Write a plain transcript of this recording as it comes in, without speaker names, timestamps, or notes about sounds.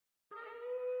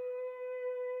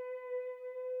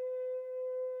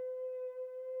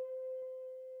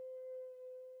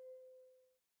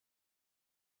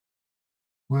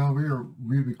Well, we were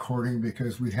re-recording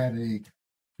because we had a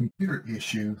computer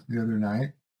issue the other night,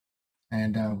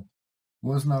 and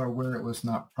was not aware it was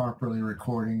not properly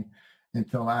recording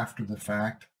until after the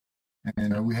fact.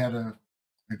 And we had a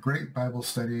great Bible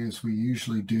study as we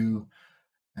usually do,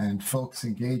 and folks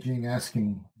engaging,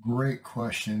 asking great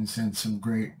questions, and some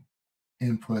great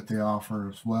input they offer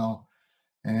as well.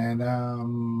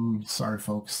 And sorry,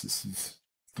 folks, this is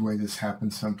the way this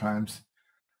happens sometimes.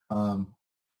 Um,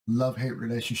 Love-hate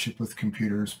relationship with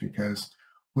computers, because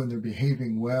when they're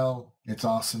behaving well, it's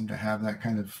awesome to have that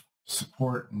kind of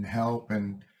support and help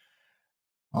and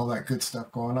all that good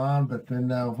stuff going on. But then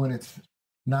when it's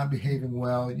not behaving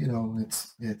well,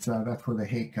 it's that's where the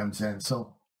hate comes in.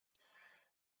 So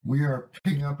we are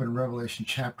picking up in Revelation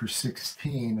chapter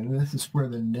 16, and this is where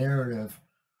the narrative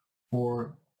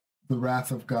for the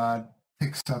wrath of God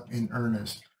picks up in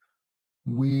earnest.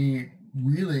 We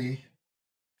really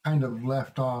kind of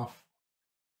left off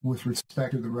with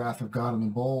respect to the wrath of God and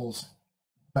the bowls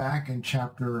back in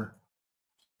chapter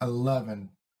 11,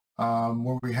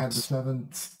 where we had the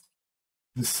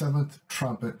seventh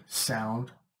trumpet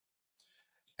sound,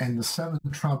 and the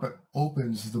seventh trumpet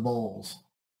opens the bowls.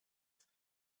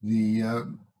 We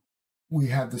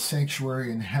had the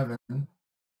sanctuary in heaven, and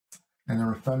there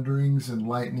were thunderings and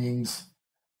lightnings,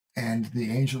 and the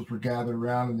angels were gathered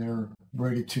around, and they're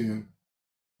ready to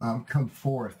come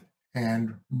forth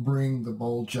and bring the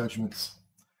bowl judgments.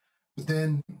 But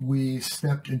then we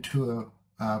stepped into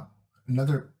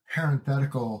another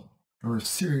parenthetical, or a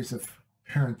series of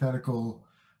parenthetical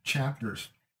chapters.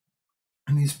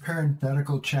 And these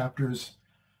parenthetical chapters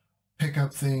pick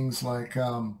up things like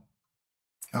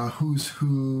who's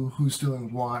who, who's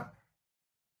doing what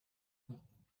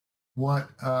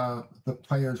the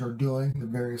players are doing, the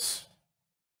various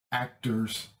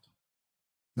actors,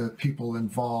 the people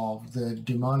involved, the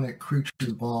demonic creatures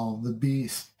involved, the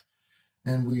beast.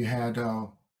 And we had,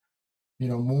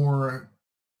 more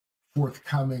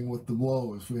forthcoming with the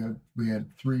woes. We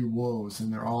had three woes,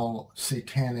 and they're all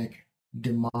satanic,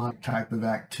 demonic type of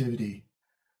activity,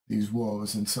 these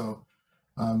woes. And so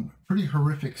pretty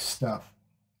horrific stuff.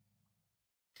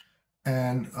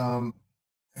 And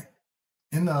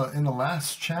in the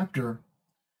last chapter,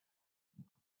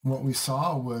 what we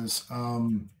saw was,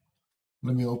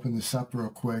 let me open this up real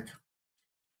quick.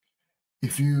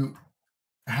 If you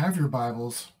have your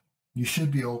Bibles, you should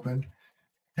be open.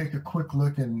 Take a quick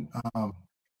look in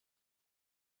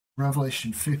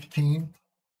Revelation 15.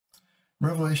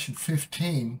 Revelation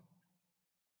 15,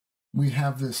 we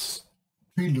have this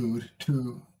prelude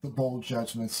to the bowl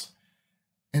judgments,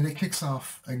 and it kicks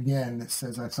off again. It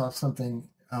says, I saw something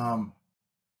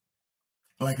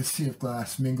like a sea of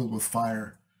glass mingled with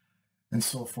fire, and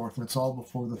so forth. And it's all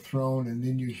before the throne, and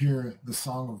then you hear the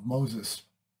song of Moses.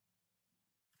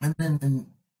 And then in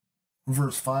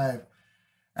verse 5,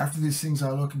 after these things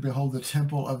I looked, and behold, the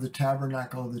temple of the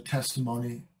tabernacle of the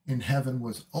testimony in heaven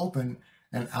was open,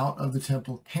 and out of the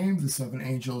temple came the seven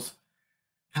angels,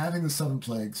 having the seven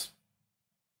plagues,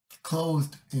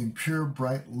 clothed in pure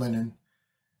bright linen,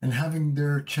 and having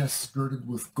their chests girded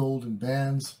with golden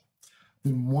bands.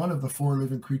 Then one of the four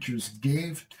living creatures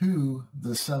gave to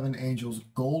the seven angels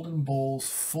golden bowls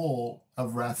full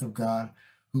of wrath of God,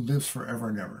 who lives forever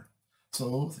and ever.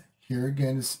 So here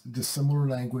again is the similar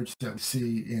language that we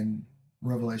see in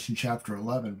Revelation chapter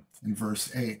 11 in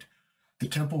verse 8. The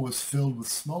temple was filled with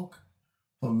smoke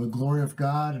from the glory of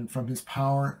God and from his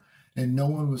power, and no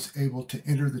one was able to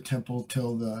enter the temple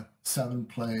till the seven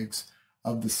plagues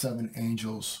of the seven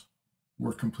angels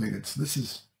were completed. So this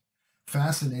is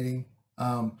fascinating.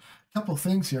 A couple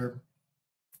things here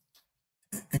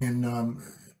in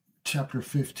chapter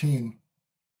 15.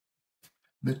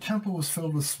 The temple was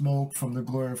filled with smoke from the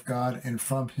glory of God and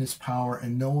from his power,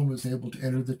 and no one was able to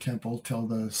enter the temple till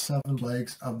the seven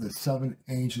plagues of the seven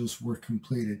angels were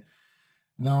completed.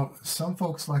 Now, some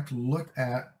folks like to look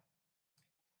at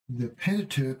the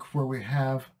Pentateuch, where we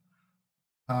have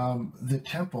the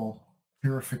temple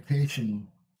purification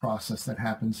process that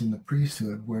happens in the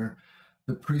priesthood, where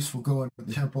the priest will go into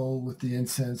the temple with the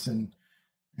incense, and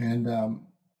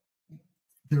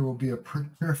there will be a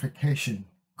purification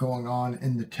going on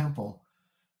in the temple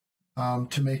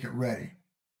to make it ready.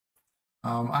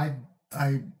 I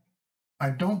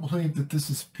don't believe that this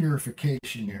is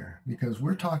purification here, because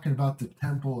we're talking about the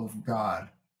temple of God.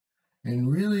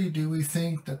 And really, do we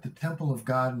think that the temple of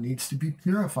God needs to be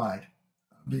purified?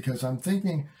 Because I'm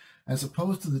thinking, as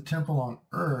opposed to the temple on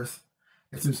earth,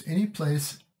 if there's any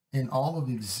place in all of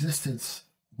existence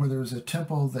where there's a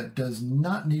temple that does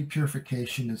not need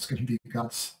purification, it's going to be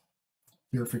God's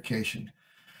purification.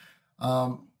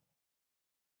 Now,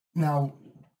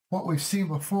 what we've seen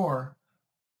before,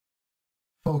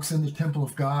 folks, in the temple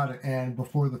of God and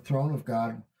before the throne of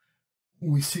God,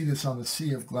 we see this on the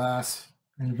sea of glass.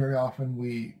 And very often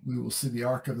we will see the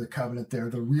Ark of the Covenant there,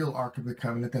 the real Ark of the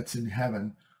Covenant that's in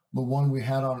heaven. The one we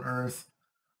had on earth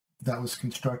that was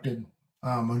constructed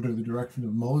under the direction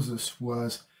of Moses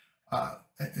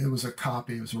it was a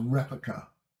copy, it was a replica,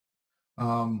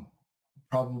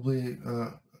 probably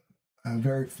a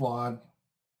very flawed,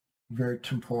 very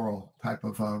temporal type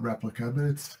of replica, but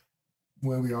it's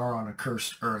where we are on a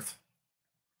cursed earth.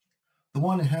 The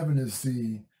one in heaven is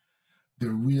the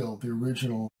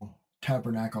original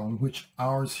tabernacle, in which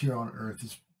ours here on earth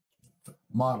is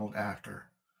modeled after.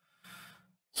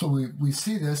 So we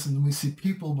see this, and we see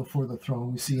people before the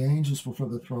throne. We see angels before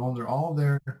the throne. They're all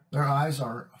there. Their eyes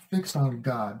are fixed on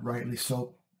God, rightly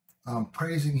so,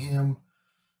 praising him,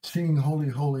 singing holy,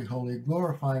 holy, holy,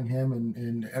 glorifying him,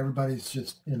 and everybody's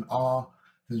just in awe.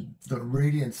 The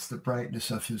radiance, the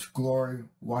brightness of his glory,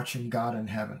 watching God in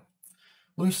heaven.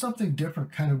 Well, there's something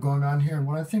different kind of going on here. And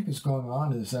what I think is going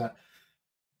on is that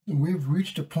we've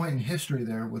reached a point in history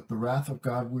there with the wrath of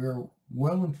God. We're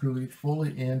well and truly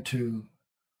fully into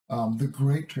the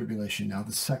Great Tribulation now,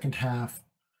 the second half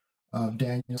of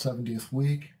Daniel's 70th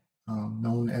week,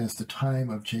 known as the time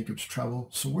of Jacob's trouble.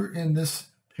 So we're in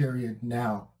this period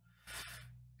now.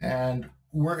 And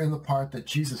we're in the part that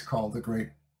Jesus called the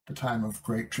time of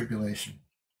Great Tribulation.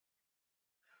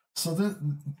 So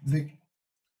the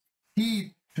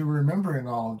key to remembering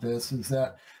all of this is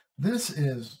that this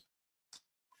is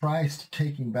Christ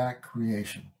taking back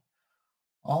creation.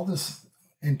 All this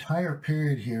entire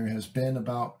period here has been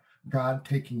about God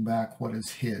taking back what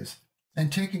is his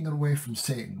and taking it away from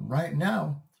Satan. Right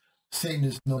now, Satan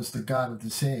is known as the god of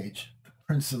this age, the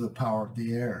prince of the power of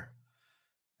the air.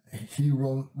 He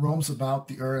roams about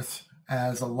the earth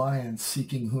as a lion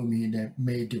seeking whom he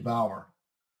may devour.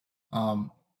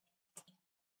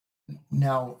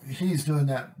 Now, he's doing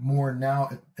that more now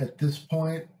at this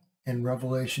point in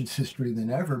Revelation's history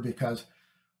than ever, because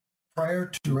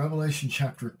prior to Revelation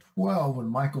chapter 12, when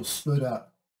Michael stood up,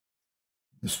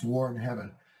 this war in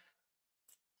heaven,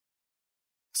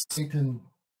 Satan,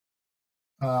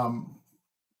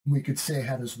 we could say,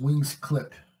 had his wings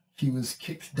clipped. He was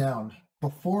kicked down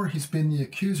before he's been the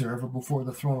accuser, ever before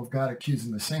the throne of God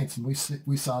accusing the saints. And we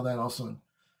saw that also,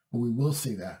 we will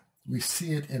see that. We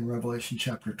see it in Revelation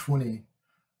chapter 20,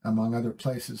 among other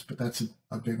places, but that's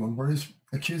a big one, where he's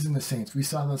accusing the saints. We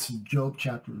saw this in Job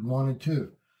chapter 1 and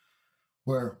 2,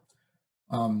 where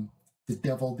the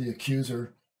devil, the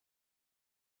accuser,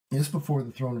 is before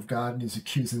the throne of God and he's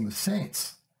accusing the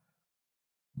saints.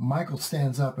 Michael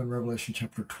stands up in Revelation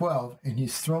chapter 12 and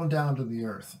he's thrown down to the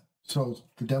earth. So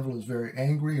the devil is very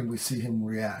angry, and we see him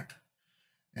react.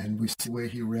 And we see the way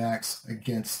he reacts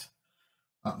against,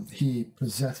 he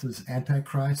possesses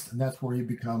Antichrist, and that's where he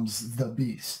becomes the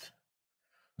beast.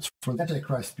 For the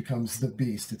Antichrist becomes the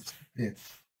beast.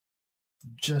 It's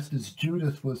just as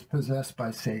Judas was possessed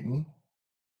by Satan.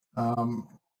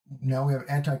 Now we have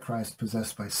Antichrist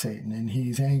possessed by Satan, and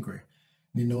he's angry.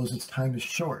 And he knows his time is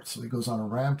short, so he goes on a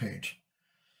rampage.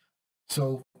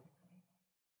 So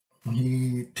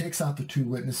he takes out the two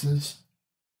witnesses,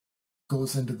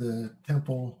 goes into the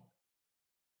temple,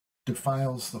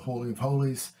 defiles the Holy of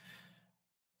Holies.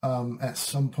 At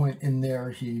some point in there,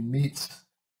 he meets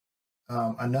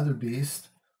another beast,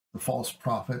 the false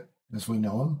prophet, as we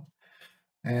know him.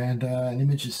 And an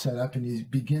image is set up, and he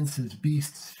begins his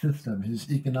beast system,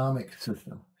 his economic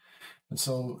system. And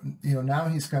so, now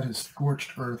he's got his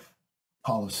scorched earth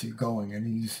policy going, and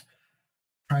he's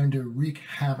trying to wreak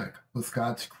havoc with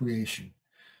God's creation.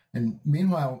 And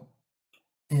meanwhile,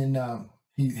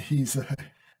 he's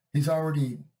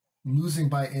already losing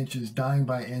by inches, dying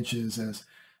by inches, as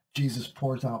Jesus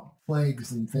pours out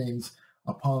plagues and things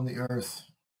upon the earth,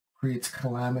 creates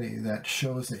calamity that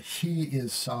shows that he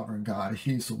is sovereign God.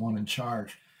 He's the one in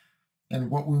charge.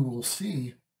 And what we will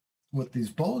see with these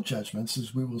bowl judgments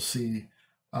is we will see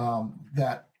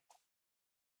that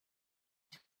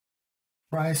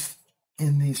Christ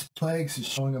in these plagues is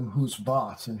showing them who's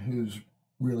boss and who's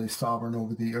really sovereign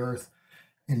over the earth,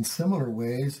 in similar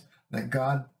ways that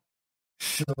God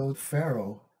showed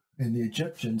Pharaoh and the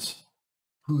Egyptians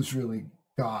who's really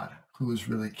God, who is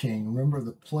really king. Remember,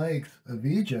 the plagues of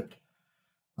Egypt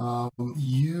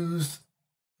used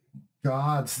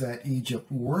gods that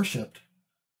Egypt worshipped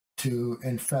to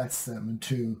infest them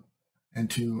and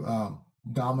to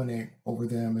dominate over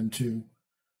them and to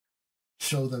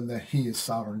show them that he is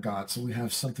sovereign God. So we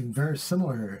have something very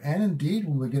similar here. And indeed,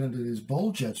 when we get into these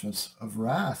bowl judgments of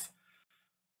wrath,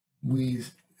 we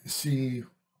see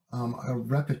a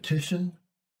repetition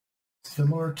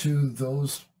similar to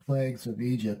those plagues of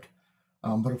Egypt.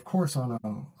 But of course, on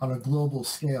a global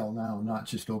scale now, not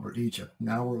just over Egypt.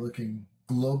 Now we're looking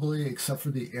globally, except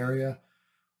for the area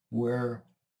where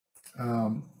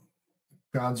um,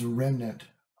 God's remnant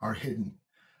are hidden.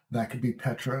 That could be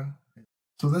Petra.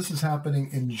 So this is happening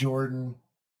in Jordan,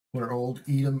 where old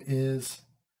Edom is,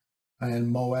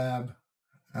 and Moab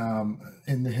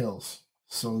in the hills.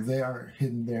 So they are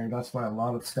hidden there. That's why a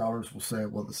lot of scholars will say,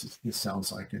 well, this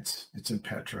sounds like it's in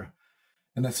Petra.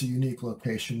 And that's a unique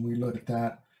location. We looked at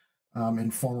that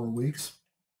in former weeks.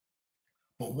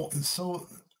 But so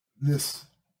this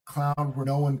cloud where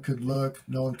no one could look,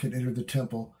 no one could enter the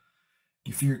temple.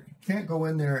 If you can't go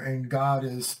in there and God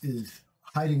is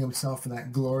hiding himself in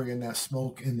that glory and that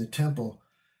smoke in the temple,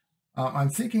 I'm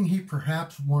thinking he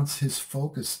perhaps wants his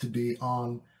focus to be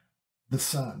on the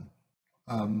Son,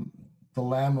 the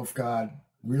Lamb of God,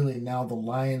 really now the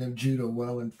Lion of Judah,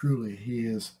 well and truly. He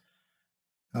is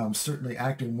certainly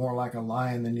acting more like a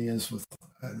lion than he is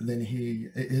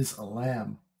a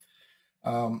lamb.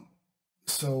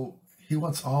 So he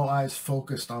wants all eyes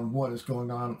focused on what is going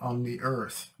on the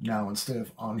earth now, instead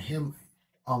of on him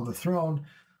on the throne.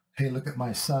 Hey, look at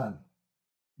my son.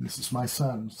 This is my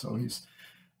son. So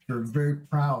they're very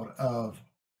proud of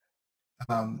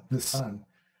the son.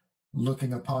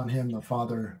 Looking upon him, the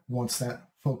Father wants that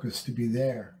focus to be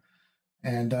there.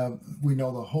 And we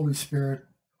know the Holy Spirit,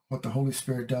 what the Holy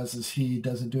Spirit does is he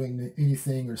doesn't do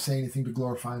anything or say anything to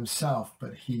glorify himself,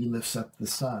 but he lifts up the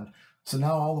Son. So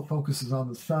now all the focus is on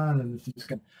the Son, and it's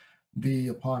going to be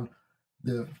upon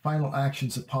the final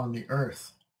actions upon the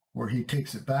earth, where he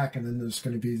takes it back, and then there's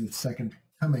going to be the second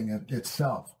coming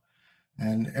itself.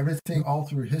 And everything all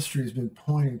through history has been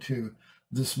pointing to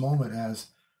this moment as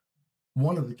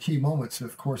one of the key moments.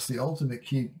 Of course, the ultimate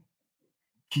key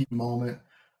moment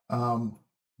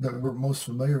that we're most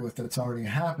familiar with that's already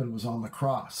happened was on the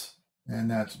cross, and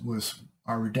that was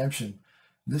our redemption.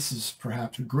 This is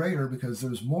perhaps greater because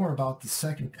there's more about the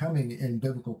second coming in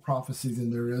biblical prophecy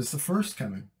than there is the first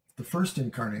coming, the first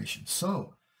incarnation.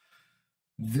 So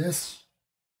this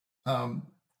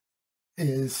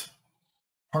is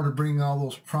part of bringing all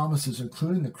those promises,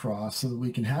 including the cross, so that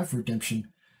we can have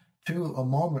redemption, to a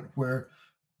moment where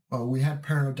we had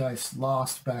paradise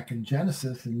lost back in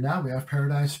Genesis, and now we have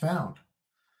paradise found.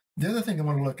 The other thing I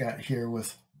want to look at here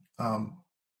with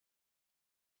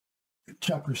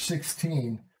chapter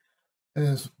 16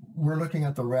 is we're looking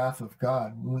at the wrath of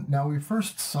God. Now, we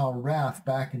first saw wrath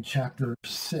back in chapter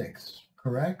 6,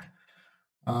 correct?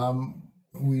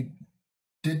 We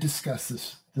did discuss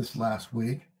this last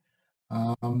week.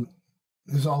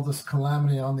 There's all this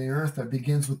calamity on the earth that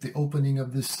begins with the opening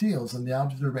of the seals, and the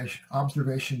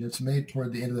observation that's made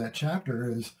toward the end of that chapter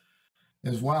is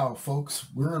wow, folks,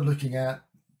 we're looking at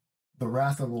the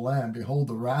wrath of the Lamb. Behold,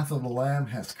 the wrath of the Lamb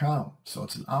has come. So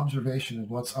it's an observation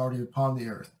of what's already upon the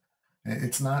earth.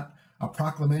 It's not a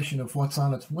proclamation of what's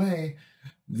on its way.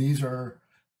 These are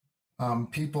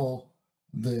people,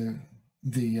 the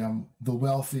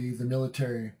wealthy, the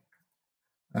military,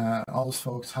 all those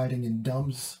folks hiding in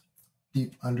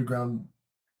deep underground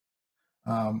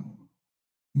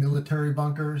military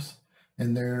bunkers,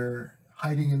 and they're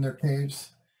hiding in their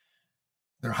caves.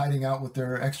 They're hiding out with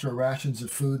their extra rations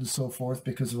of food and so forth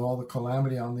because of all the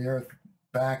calamity on the earth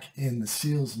back in the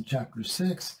seals in chapter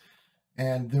 6.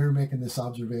 And they're making this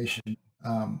observation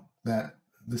that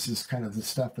this is kind of the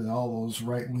stuff that all those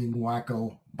right-wing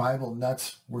wacko Bible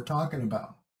nuts were talking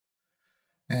about.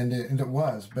 And it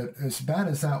was. But as bad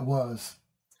as that was,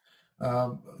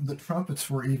 the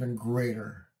trumpets were even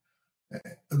greater.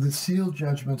 The seal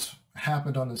judgments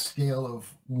happened on a scale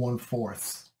of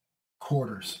 1/4,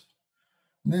 quarters.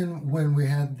 Then when we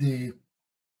had the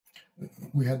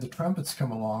trumpets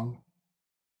come along,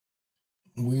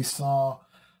 we saw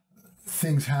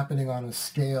things happening on a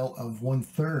scale of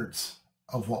 1/3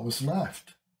 of what was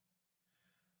left.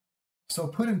 So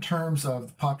put in terms of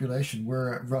the population,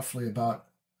 we're at roughly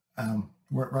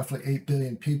 8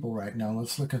 billion people right now.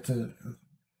 Let's look at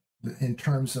in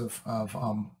terms of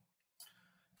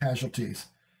casualties.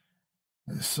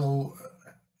 So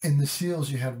in the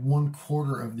seals, you have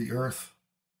 1/4 of the earth,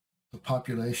 the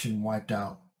population wiped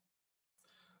out.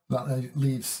 That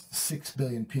leaves 6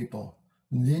 billion people.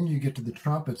 And then you get to the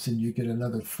trumpets and you get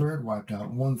another third wiped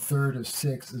out. 1/3 of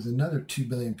 6 is another 2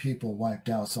 billion people wiped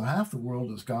out. So half the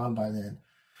world is gone by then.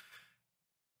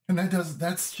 And that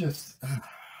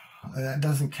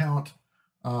doesn't count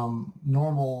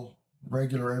normal,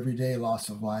 regular, everyday loss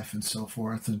of life and so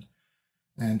forth.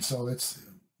 And so it's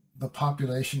the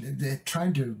population,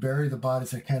 trying to bury the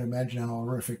bodies. I can't imagine how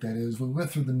horrific that is. We went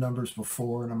through the numbers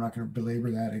before, and I'm not going to belabor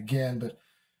that again, but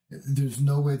there's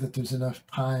no way that there's enough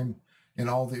time in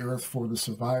all the earth for the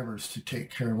survivors to take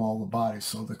care of all the bodies.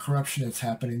 So the corruption that's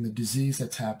happening, the disease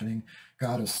that's happening,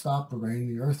 God has stopped the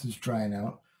rain. The earth is drying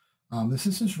out. This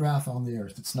is his wrath on the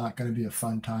earth. It's not going to be a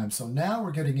fun time. So now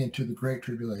we're getting into the Great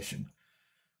Tribulation.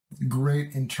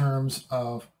 Great in terms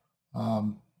of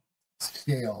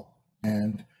scale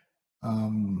and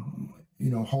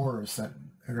horrors that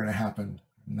are going to happen.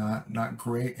 Not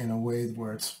great in a way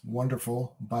where it's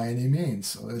wonderful by any means.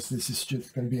 So this is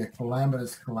just going to be a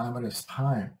calamitous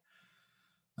time.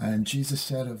 And Jesus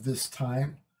said of this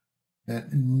time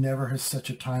that never has such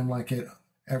a time like it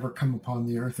ever come upon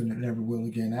the earth, and it never will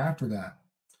again after that.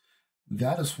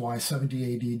 That is why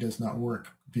 70 AD does not work,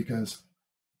 because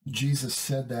Jesus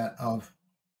said that of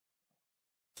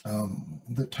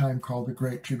the time called the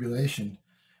Great Tribulation.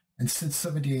 And since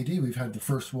 70 AD, we've had the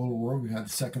First World War, we've had the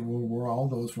Second World War. All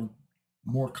those were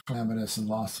more calamitous, and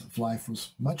loss of life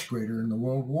was much greater in the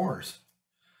world wars.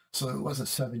 So it wasn't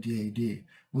 70 AD.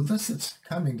 Well, this that's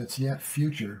coming, that's yet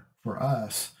future for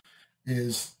us,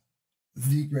 is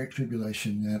the Great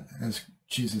Tribulation that, as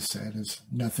Jesus said, is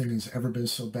nothing has ever been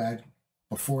so bad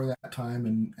before that time,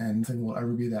 and nothing will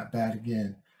ever be that bad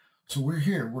again. So we're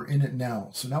here, we're in it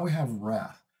now. So now we have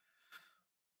wrath.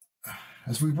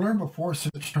 As we've learned before,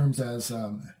 such terms as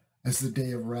the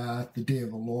day of wrath, the day of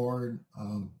the Lord,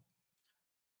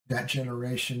 that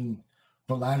generation,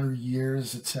 the latter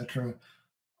years, etc.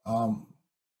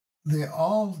 They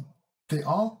all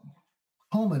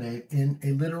culminate in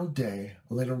a literal day,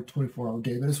 a literal 24-hour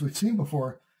day. But as we've seen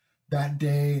before, that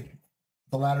day,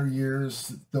 the latter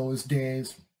years, those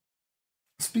days,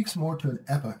 speaks more to an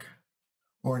epoch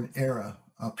or an era,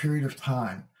 a period of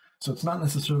time. So it's not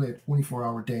necessarily a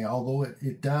 24-hour day, although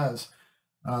it does,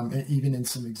 even in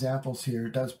some examples here,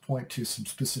 it does point to a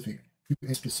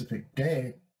specific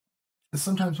day. And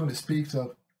sometimes when it speaks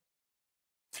of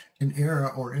an era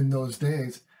or in those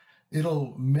days,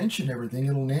 it'll mention everything,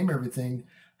 it'll name everything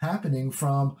happening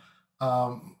from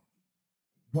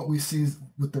what we see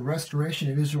with the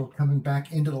restoration of Israel coming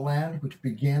back into the land, which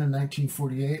began in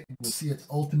 1948. We'll see its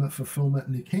ultimate fulfillment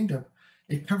in the kingdom.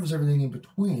 It covers everything in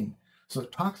between. So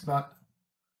it talks about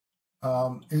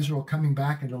Israel coming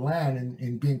back into the land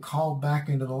and being called back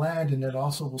into the land, and it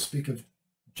also will speak of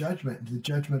judgment, the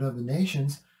judgment of the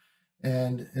nations,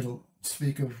 and it'll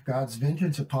speak of God's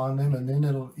vengeance upon them, and then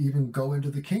it'll even go into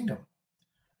the kingdom,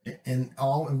 and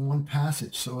all in one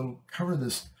passage. So it'll cover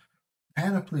this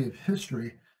panoply of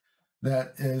history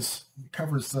that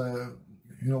covers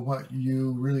what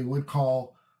you really would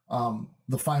call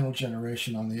the final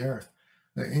generation on the earth.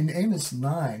 In Amos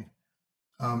 9.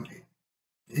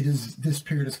 This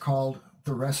period is called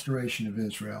the restoration of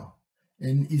Israel.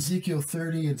 In Ezekiel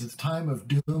 30, it's the time of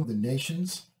doom of the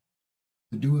nations.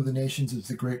 The doom of the nations is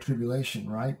the Great Tribulation,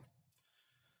 right?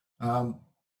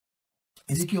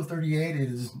 Ezekiel 38, it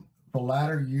is the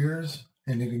latter years,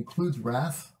 and it includes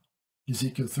wrath.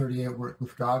 Ezekiel 38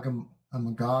 with Gog and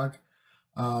Magog.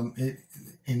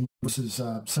 In verses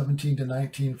 17 to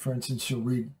 19, for instance, you'll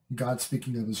read God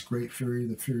speaking of his great fury,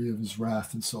 the fury of his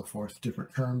wrath, and so forth.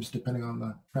 Different terms depending on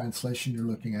the translation you're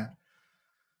looking at.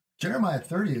 Jeremiah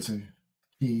 30 is a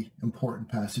key important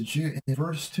passage. In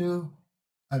verse 2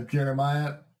 of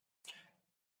Jeremiah,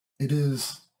 it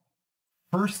is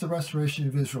first the restoration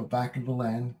of Israel back into the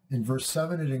land. In verse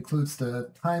 7, it includes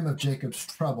the time of Jacob's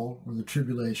trouble, or the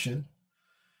tribulation.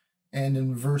 And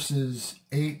in verses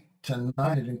 8 to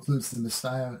 9, it includes the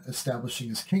Messiah establishing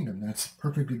his kingdom. That's a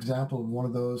perfect example of one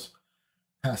of those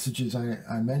passages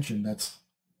I mentioned that's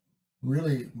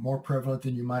really more prevalent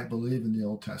than you might believe in the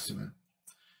Old Testament.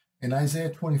 In Isaiah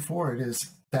 24, it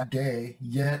is that day,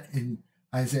 yet in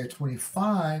Isaiah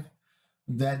 25,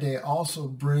 that day also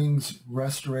brings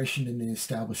restoration in the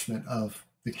establishment of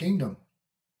the kingdom.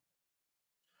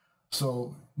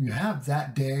 So you have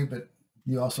that day, but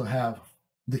you also have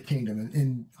the kingdom.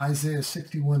 In Isaiah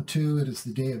 61:2, it is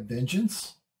the day of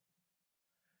vengeance.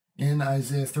 In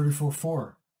Isaiah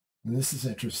 34:4, and this is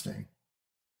interesting.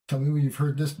 Tell me when you've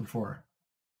heard this before.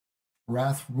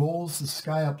 Wrath rolls the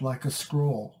sky up like a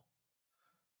scroll.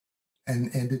 And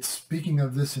it's speaking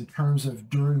of this in terms of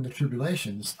during the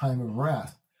tribulation, this time of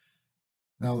wrath.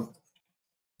 Now,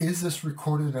 is this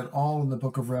recorded at all in the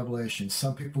book of Revelation?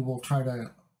 Some people will try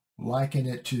to liken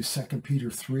it to 2 Peter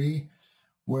 3,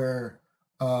 where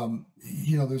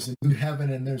there's a new heaven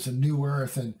and there's a new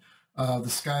earth, and the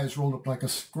sky is rolled up like a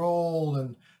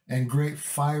scroll, and great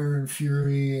fire and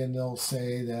fury, and they'll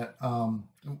say that,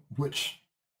 which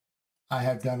I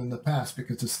have done in the past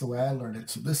because it's the way I learned it.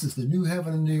 So this is the new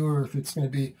heaven and new earth. It's going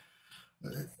to be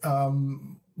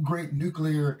great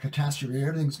nuclear catastrophe.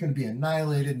 Everything's going to be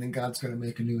annihilated, and then God's going to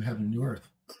make a new heaven and new earth.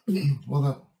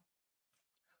 Well,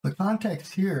 The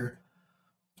context here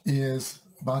is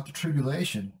about the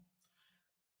tribulation.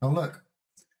 Now look,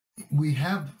 we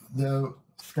have the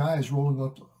skies rolling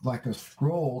up like a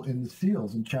scroll in the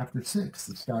seals in chapter 6.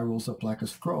 The sky rolls up like a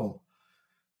scroll.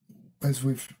 As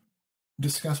we've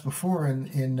discussed before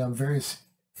in various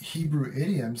Hebrew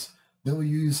idioms, they'll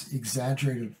use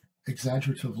exaggerative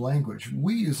language.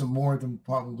 We use them more than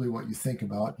probably what you think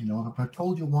about. You know, if I've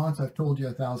told you once, I've told you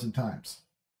 1,000 times.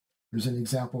 There's an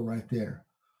example right there.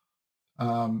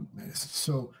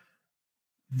 So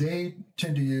they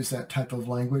tend to use that type of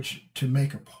language to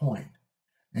make a point,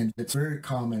 and it's very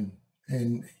common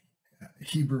in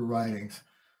Hebrew writings.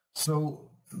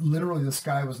 So literally, the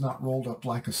sky was not rolled up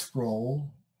like a scroll,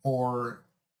 or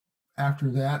after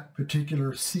that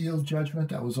particular seal judgment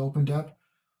that was opened up,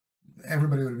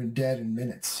 everybody would have been dead in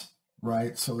minutes,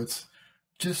 right? So it's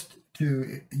just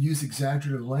to use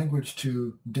exaggerative language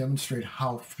to demonstrate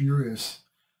how furious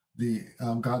the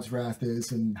God's wrath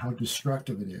is and how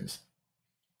destructive it is.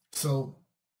 So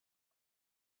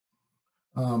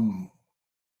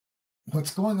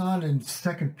what's going on in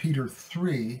 2 Peter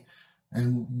 3,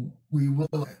 and we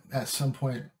will at some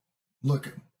point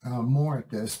look more at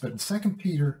this, but in 2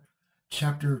 Peter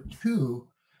chapter 2,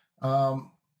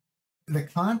 the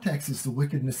context is the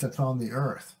wickedness that's on the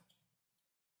earth.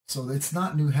 So it's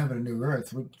not new heaven and new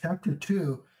earth. With chapter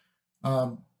 2,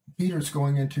 Peter's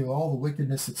going into all the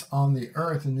wickedness that's on the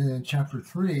earth, and then in chapter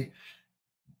 3,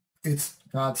 it's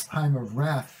God's time of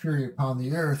wrath, fury upon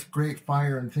the earth, great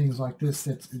fire and things like this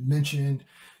that's mentioned,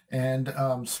 and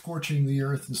scorching the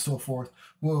earth and so forth.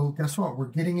 Well, guess what? We're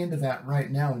getting into that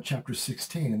right now in chapter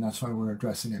 16, and that's why we're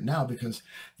addressing it now, because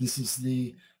this is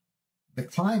the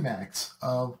climax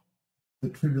of the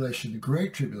tribulation, the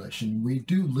great tribulation. We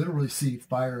do literally see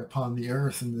fire upon the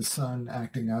earth and the sun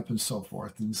acting up and so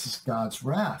forth, and this is God's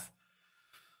wrath.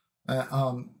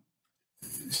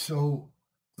 So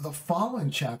the following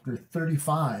chapter,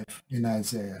 35 in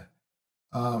Isaiah,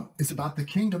 is about the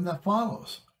kingdom that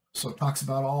follows. So it talks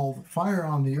about all the fire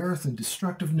on the earth and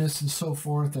destructiveness and so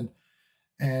forth, and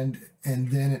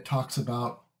then it talks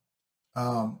about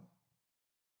the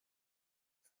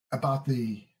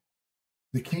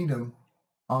kingdom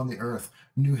on the earth,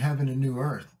 new heaven and new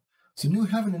earth. So new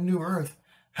heaven and new earth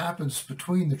happens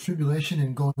between the tribulation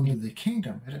and going into the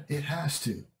kingdom. It has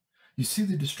to. You see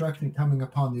the destruction coming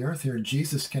upon the earth here.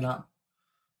 Jesus cannot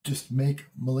just make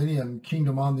millennium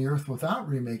kingdom on the earth without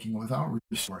remaking it, without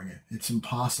restoring it. It's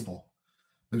impossible.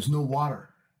 There's no water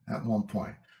at one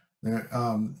point.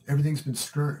 Everything's been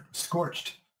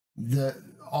scorched.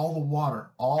 All the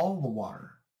water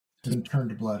has been turned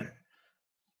to blood.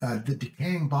 The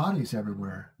decaying bodies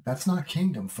everywhere. That's not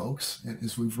kingdom, folks.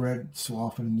 As we've read so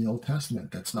often in the Old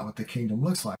Testament, that's not what the kingdom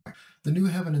looks like. The new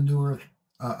heaven and new earth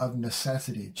of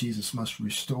necessity, Jesus must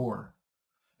restore.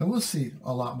 And we'll see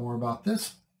a lot more about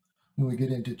this when we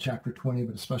get into chapter 20,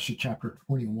 but especially chapter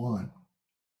 21,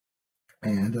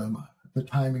 and the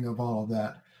timing of all of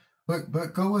that.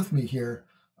 But go with me here.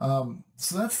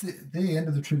 So that's the end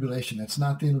of the tribulation. That's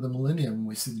not the end of the millennium when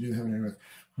we see the new heaven and earth.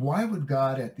 Why would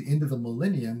God, at the end of the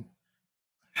millennium,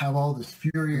 have all this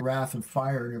fury, wrath, and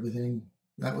fire and everything?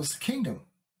 That was the kingdom.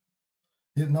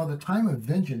 You know, the time of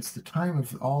vengeance, the time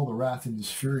of all the wrath and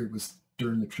this fury was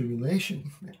during the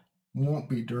tribulation. It won't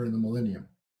be during the millennium.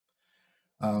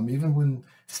 Even when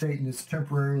Satan is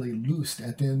temporarily loosed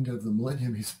at the end of the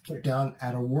millennium, he's put down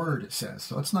at a word, it says.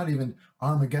 So it's not even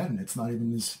Armageddon. It's not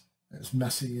even as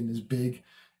messy and as big,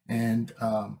 and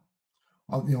all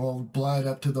the blood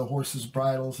up to the horses'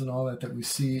 bridles and all that we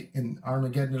see in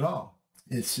Armageddon at all.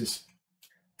 It's just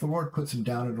the Lord puts him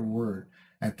down at a word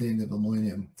at the end of the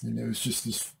millennium, and it was just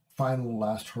this final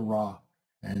last hurrah,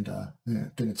 and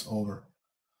then it's over.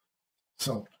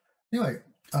 So anyway,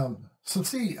 so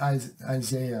see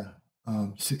Isaiah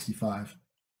 65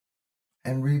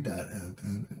 and read that.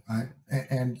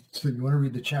 And so you want to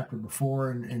read the chapter before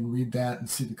and read that and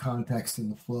see the context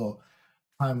and the flow.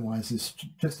 Time-wise is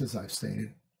just as I've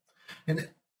stated. In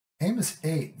Amos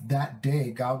 8, that day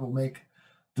God will make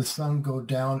the sun go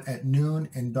down at noon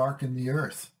and darken the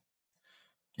earth.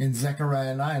 In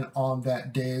Zechariah 9, on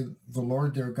that day, the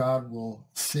Lord their God will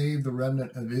save the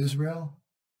remnant of Israel.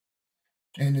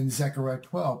 And in Zechariah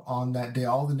 12, on that day,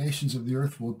 all the nations of the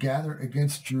earth will gather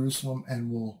against Jerusalem,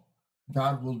 and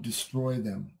God will destroy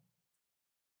them.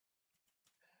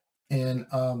 And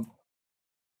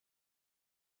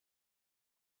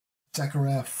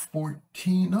Zechariah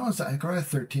 13,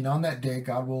 on that day,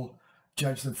 God will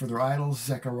judge them for their idols.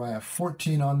 Zechariah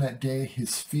 14, on that day,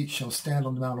 his feet shall stand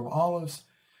on the Mount of Olives,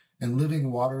 and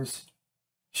living waters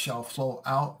shall flow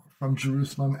out from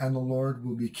Jerusalem, and the Lord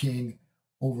will be king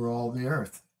over all the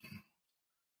earth.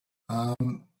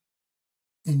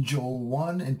 In Joel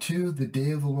 1 and 2, the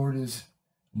day of the Lord is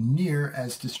near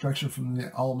as destruction from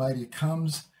the Almighty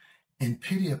comes, and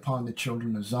pity upon the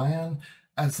children of Zion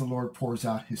as the Lord pours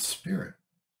out his spirit.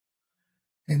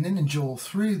 And then in Joel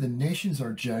 3, the nations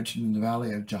are judged in the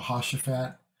valley of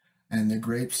Jehoshaphat, and the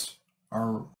grapes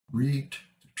are reaped,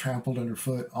 trampled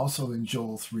underfoot. Also in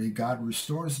Joel 3, God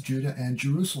restores Judah and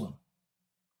Jerusalem.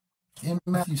 In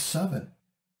Matthew 7,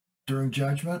 during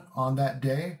judgment on that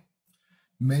day,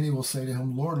 many will say to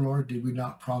him, Lord, Lord, did we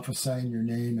not prophesy in your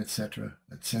name, etc.,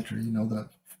 etc. You know, the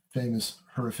famous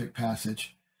horrific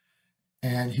passage.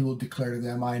 And he will declare to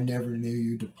them, I never knew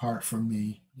you, depart from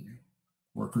me, you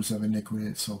workers of iniquity,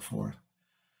 and so forth.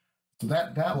 So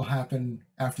that will happen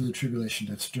after the tribulation.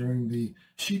 That's during the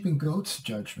sheep and goats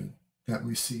judgment that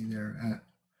we see there at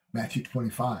Matthew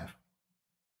 25,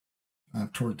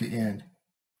 toward the end.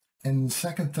 In 2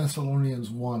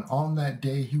 Thessalonians 1, on that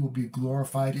day he will be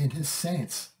glorified in his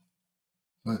saints.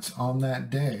 So it's on that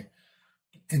day.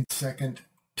 In 2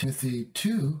 Timothy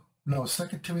 4.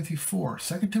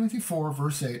 2 Timothy 4,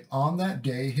 verse 8, on that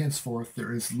day henceforth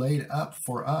there is laid up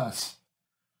for us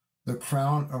the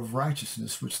crown of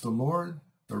righteousness, which the Lord,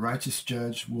 the righteous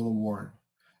judge, will award.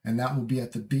 And that will be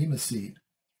at the Bema seat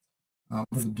for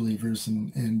the believers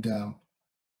and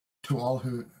to all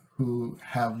who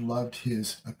have loved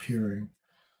his appearing.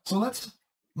 So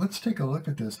let's take a look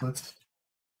at this. Let's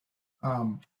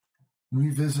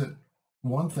revisit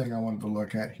one thing I wanted to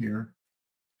look at here,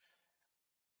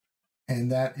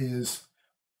 and that is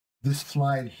this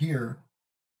slide here.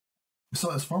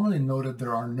 So as formerly noted,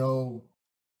 there are no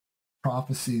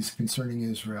prophecies concerning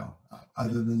Israel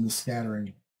other than the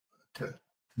scattering to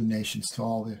the nations, to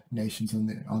all the nations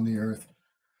on the earth.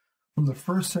 From the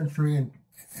first century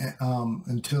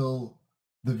until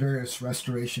the various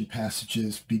restoration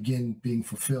passages begin being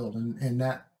fulfilled. And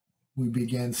that we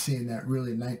began seeing that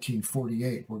really in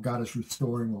 1948, where God is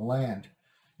restoring the land.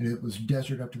 And it was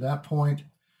desert up to that point.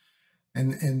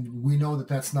 And we know that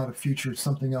that's not a future, it's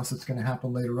something else that's going to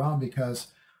happen later on, because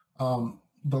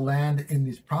the land in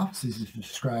these prophecies is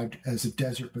described as a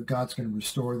desert, but God's going to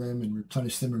restore them and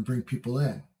replenish them and bring people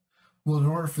in. Well, in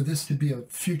order for this to be a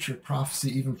future prophecy,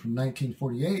 even from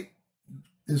 1948,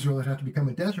 Israel would have to become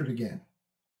a desert again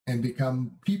and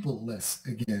become peopleless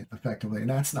again, effectively. And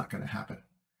that's not going to happen.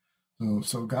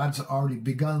 So God's already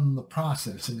begun the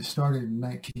process, and it started in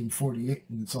 1948,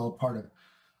 and it's all part of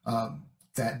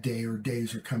that day, or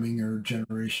days are coming, or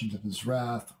generations of his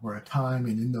wrath, or a time,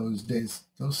 and in those days,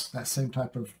 that same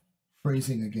type of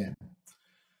phrasing again,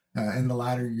 in the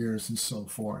latter years and so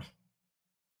forth.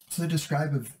 So they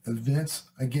describe events,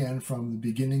 again, from the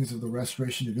beginnings of the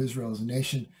restoration of Israel as a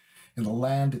nation and the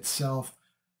land itself,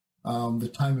 the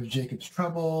time of Jacob's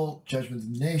trouble, judgment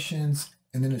of the nations,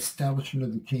 and then establishment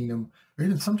of the kingdom, or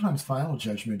even sometimes final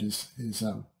judgment is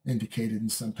indicated in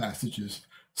some passages.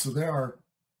 So there are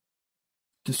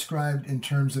described in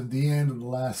terms of the end of the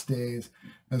last days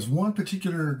as one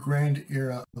particular grand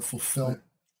era of fulfillment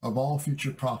of all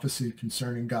future prophecy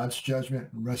concerning God's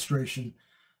judgment and restoration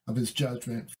of his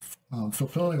judgment,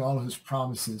 fulfilling all of his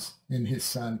promises in his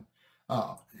Son,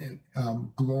 in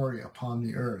glory upon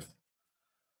the earth.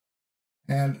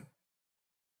 And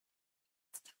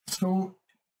so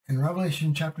in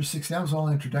Revelation chapter 6, that was all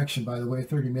introduction, by the way,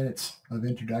 30 minutes of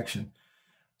introduction.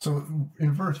 So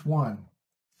in verse 1,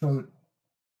 so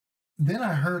then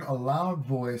I heard a loud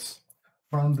voice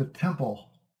from the temple.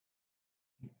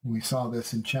 We saw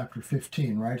this in chapter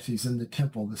 15, right? He's in the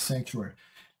temple, the sanctuary,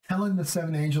 telling the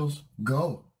seven angels,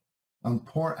 go and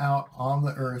pour out on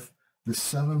the earth the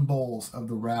seven bowls of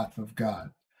the wrath of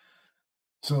God.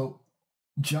 So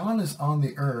John is on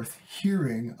the earth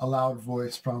hearing a loud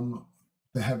voice from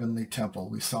the heavenly temple.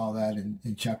 We saw that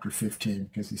in chapter 15,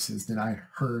 because he says, then I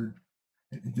heard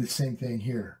the same thing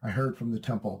here. I heard from the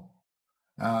temple.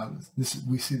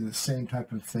 We see the same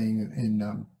type of thing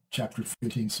in chapter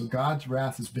 15. So God's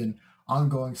wrath has been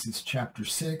ongoing since chapter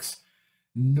 6.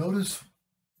 Notice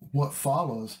what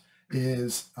follows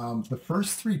is the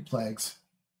first three plagues,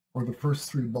 or the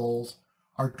first three bowls,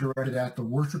 are directed at the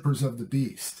worshipers of the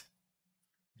beast.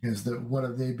 Because what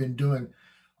have they been doing?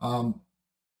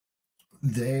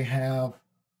 They have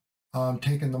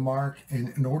taken the mark,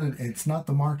 and it's not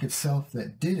the mark itself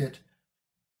that did it.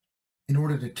 In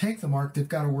order to take the mark, they've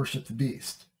got to worship the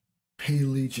beast, pay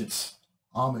allegiance,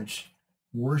 homage,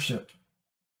 worship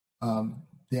the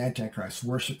Antichrist,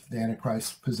 worship the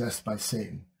Antichrist possessed by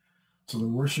Satan. So they're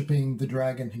worshiping the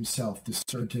dragon himself, the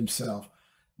serpent himself,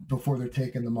 before they're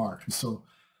taking the mark. And so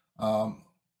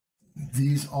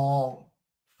these all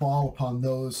fall upon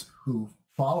those who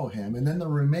follow him. And then the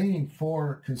remaining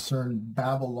four concern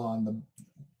Babylon,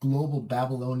 global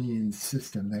Babylonian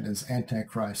system that is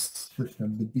Antichrist's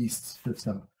system, the beast's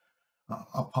system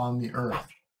upon the earth.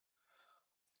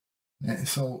 And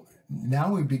so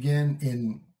now we begin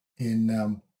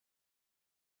in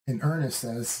earnest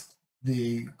as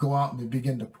they go out and they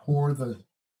begin to pour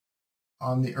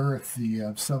on the earth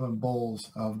the 7 bowls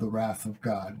of the wrath of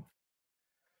God.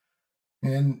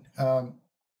 And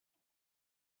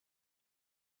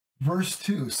verse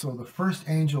 2, so the first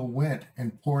angel went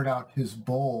and poured out his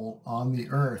bowl on the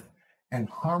earth, and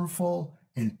harmful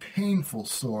and painful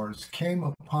sores came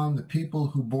upon the people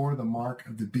who bore the mark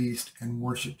of the beast and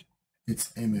worshipped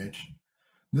its image.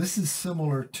 This is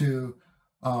similar to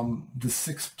the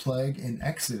 6th plague in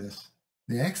Exodus.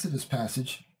 The Exodus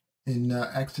passage in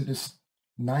Exodus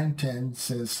 9:10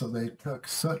 says, so they took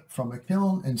soot from a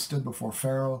kiln and stood before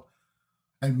Pharaoh,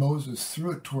 and Moses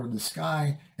threw it toward the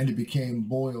sky, and it became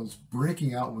boils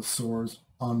breaking out with sores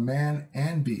on man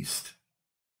and beast.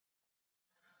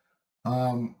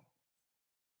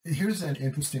 Here's an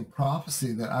interesting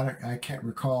prophecy that I can't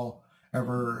recall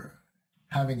ever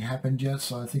having happened yet,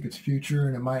 so I think it's future,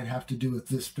 and it might have to do with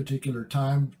this particular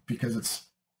time because it's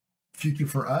future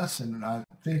for us, and I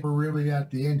think we're really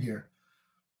at the end here.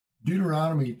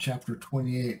 Deuteronomy chapter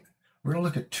 28. We're going to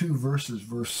look at 2 verses,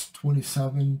 verse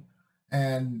 27,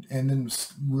 and then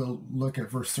we'll look at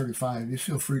verse 35. You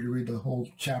feel free to read the whole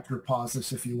chapter, pause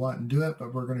this if you want and do it,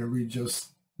 but we're going to read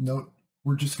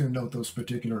we're just going to note those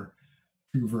particular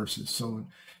 2 verses. So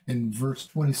in verse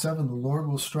 27, the Lord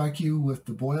will strike you with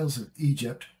the boils of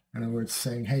Egypt. In other words,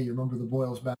 saying, hey, you remember the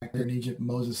boils back there in Egypt,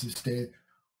 Moses' day?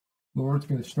 The Lord's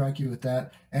going to strike you with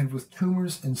that, and with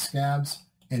tumors and scabs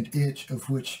and itch of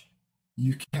which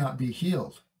you cannot be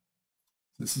healed.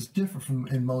 This is different from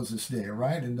in Moses' day,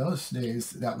 right? In those days,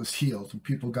 that was healed, and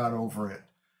people got over it.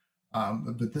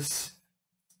 But this,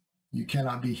 you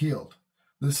cannot be healed.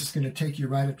 This is going to take you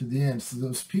right up to the end. So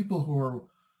those people who are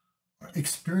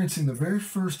experiencing the very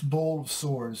first bowl of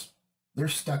sores, they're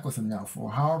stuck with them now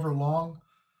for however long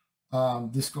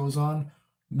this goes on.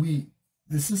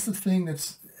 This is the thing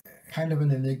that's kind of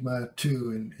an enigma too,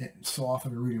 and so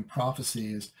often in reading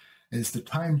prophecy is the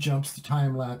time jumps, the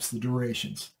time lapse, the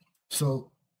durations. So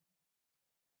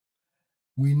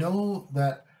we know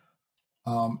that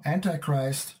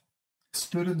Antichrist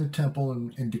stood in the temple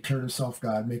and declared himself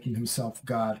God, making himself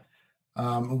God.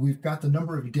 We've got the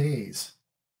number of days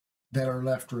that are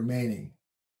left remaining.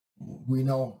 We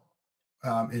know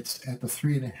it's at the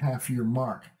 3.5-year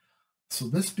mark. So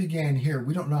this began here.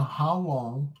 We don't know how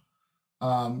long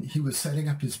he was setting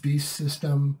up his beast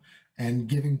system and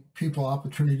giving people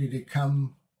opportunity to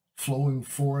come flowing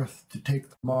forth to take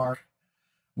the mark.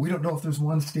 We don't know if there's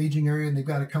one staging area and they've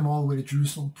got to come all the way to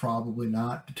Jerusalem. Probably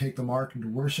not, to take the mark and to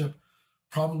worship.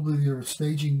 Probably there are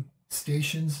staging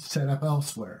stations set up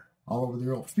elsewhere, all over the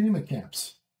world. FEMA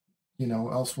camps,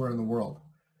 elsewhere in the world.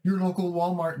 Your local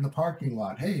Walmart in the parking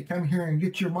lot. Hey, come here and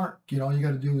get your mark. All you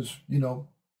got to do is,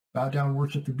 bow down,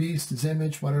 worship the beast, his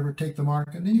image, whatever, take the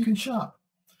mark, and then you can shop.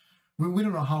 We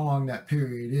don't know how long that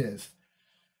period is.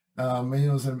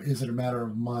 Is it a matter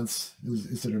of months?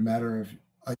 Is it a matter of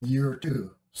a year or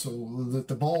two? So that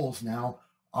the bowls now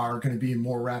are going to be in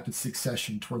more rapid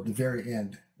succession toward the very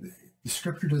end. The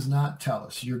scripture does not tell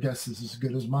us. Your guess is as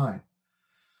good as mine.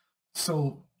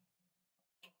 So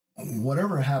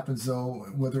whatever happens,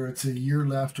 though, whether it's a year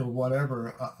left or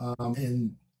whatever,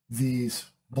 in these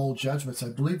bowl judgments, I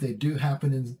believe they do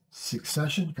happen in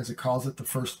succession because it calls it the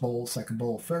first bowl, second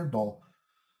bowl, third bowl.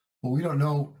 But we don't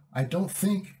know. I don't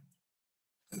think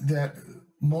that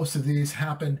most of these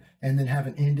happen and then have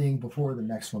an ending before the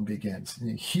next one begins.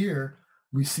 And here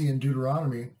we see in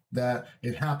Deuteronomy that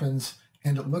it happens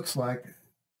and it looks like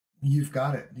you've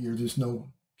got it. There's no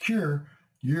cure.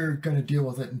 You're going to deal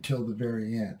with it until the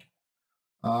very end.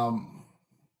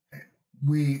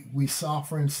 We saw,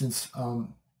 for instance,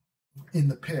 in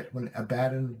the pit, when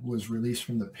Abaddon was released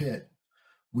from the pit,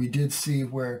 we did see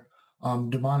where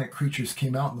demonic creatures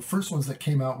came out. And the first ones that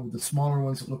came out were the smaller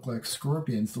ones that look like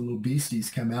scorpions. The little beasties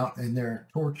come out and they're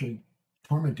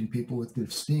tormenting people with their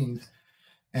stings.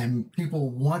 And people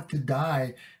want to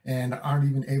die and aren't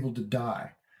even able to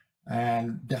die.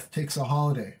 And death takes a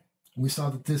holiday. We saw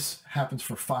that this happens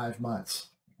for 5 months.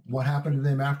 What happened to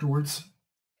them afterwards?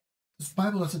 This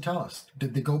Bible doesn't tell us.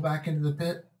 Did they go back into the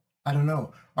pit? I don't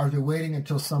know. Are they waiting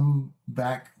until some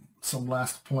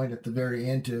last point at the very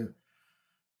end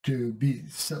to be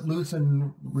set loose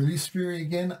and release fury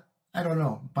again? I don't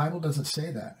know. Bible doesn't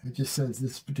say that. It just says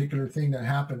this particular thing that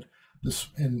happened this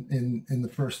in the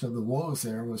first of the woes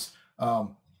there was a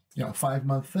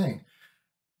 5-month thing.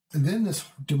 And then this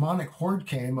demonic horde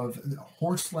came of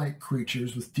horse-like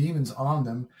creatures with demons on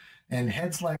them, and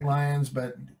heads like lions,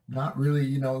 but not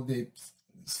really. They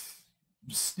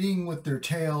sting with their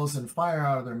tails and fire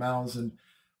out of their mouths, and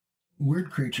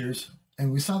weird creatures.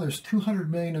 And we saw there's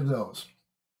 200 million of those.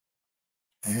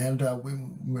 And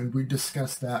when we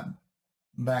discussed that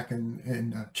back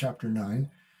in chapter 9,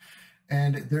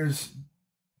 and there's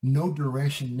no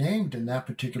duration named in that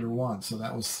particular one. So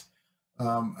that was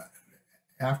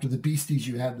after the beasties,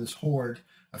 you had this horde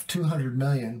of 200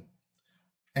 million,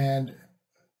 and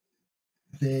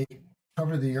they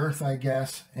cover the earth, I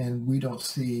guess, and we don't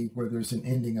see where there's an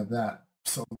ending of that.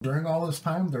 So during all this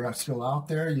time, they're still out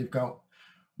there. You've got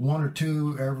one or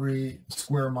two every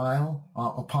square mile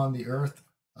upon the earth,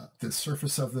 the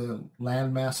surface of the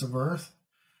land mass of Earth,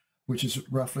 which is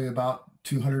roughly about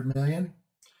 200 million.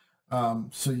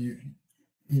 So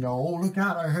oh, look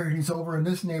out, I heard he's over in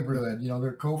this neighborhood,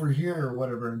 they're over here or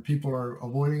whatever, and people are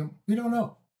avoiding him. We don't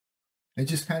know. It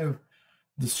just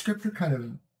the scripture kind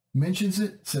of mentions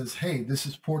it, says, hey, this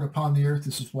is poured upon the earth,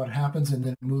 this is what happens, and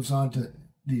then it moves on to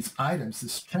these items,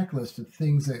 this checklist of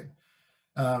things that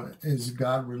is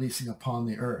God releasing upon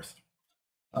the earth.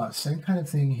 Same kind of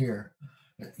thing here.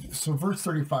 So verse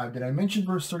 35, did I mention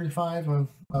verse 35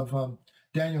 of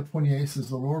Daniel 28 says,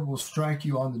 the Lord will strike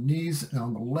you on the knees and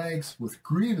on the legs with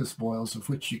grievous boils of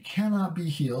which you cannot be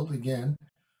healed, again,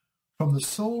 from the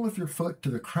sole of your foot to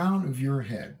the crown of your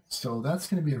head. So that's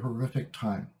going to be a horrific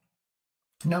time.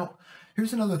 Now,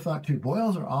 here's another thought too.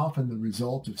 Boils are often the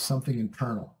result of something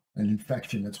internal, an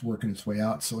infection that's working its way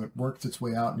out. So it works its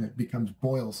way out and it becomes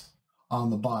boils on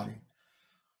the body.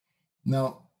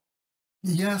 Now,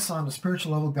 yes, on a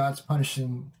spiritual level, God's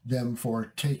punishing them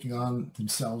for taking on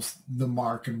themselves the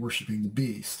mark and worshiping the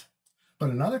beast. But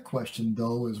another question,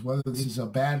 though, is whether this is a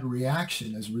bad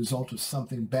reaction as a result of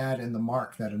something bad in the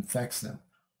mark that infects them,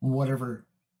 whatever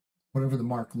the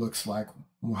mark looks like,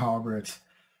 however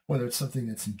whether it's something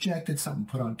that's injected, something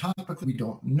put on topically, we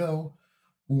don't know,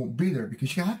 won't be there,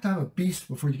 because you have to have a beast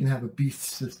before you can have a beast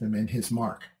system in his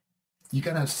mark. You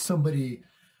got to have somebody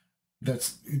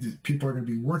people are going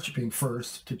to be worshiping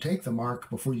first to take the mark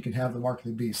before you can have the mark of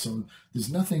the beast. So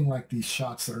there's nothing like these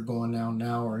shots that are going down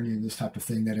now or any of this type of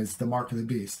thing that is the mark of the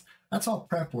beast. That's all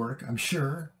prep work, I'm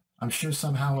sure. I'm sure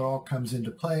somehow it all comes into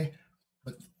play,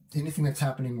 but anything that's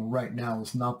happening right now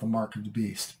is not the mark of the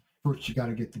beast. First, you got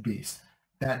to get the beast.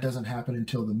 That doesn't happen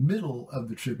until the middle of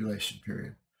the tribulation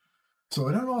period. So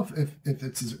I don't know if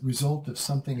it's a result of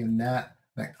something in that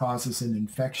causes an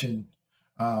infection.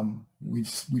 We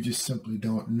just simply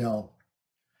don't know.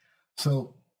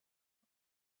 So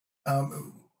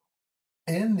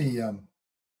in the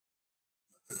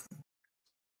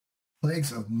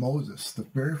plagues of Moses, the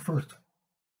very first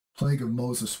plague of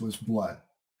Moses was blood.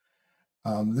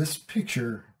 This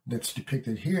picture that's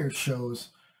depicted here shows,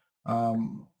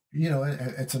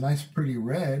 it's a nice pretty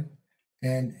red,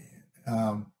 and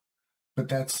but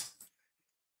that's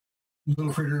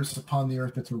little critters upon the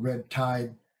earth. It's a red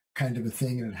tide kind of a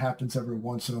thing, and it happens every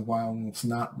once in a while, and it's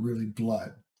not really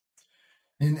blood.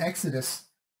 In Exodus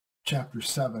chapter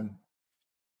 7,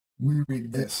 we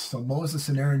read this. So Moses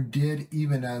and Aaron did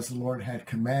even as the Lord had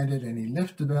commanded, and he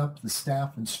lifted up the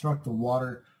staff and struck the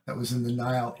water that was in the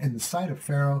Nile in the sight of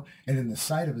Pharaoh and in the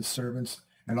sight of his servants,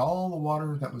 and all the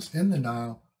water that was in the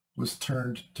Nile was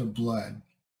turned to blood.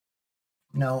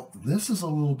 Now, this is a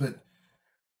little bit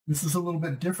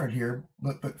different here,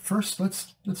 but first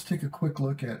let's take a quick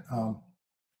look at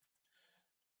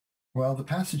the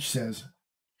passage says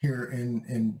here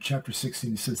in chapter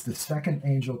 16, it says, the second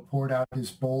angel poured out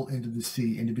his bowl into the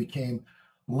sea, and it became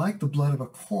like the blood of a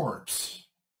corpse,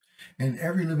 and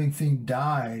every living thing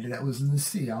died that was in the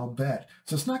sea, I'll bet.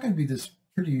 So it's not going to be this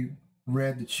pretty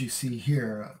red that you see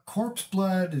here. Corpse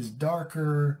blood is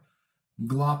darker,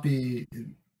 gloppy,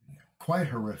 quite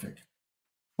horrific.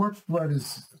 Corpse blood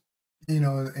is,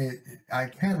 I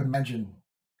can't imagine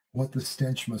what the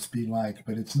stench must be like,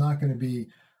 but it's not going to be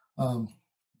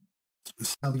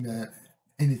something that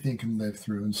anything can live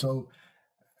through. And so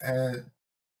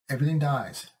everything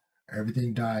dies.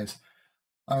 Everything dies.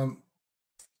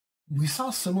 We saw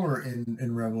similar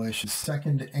in Revelation.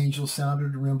 Second angel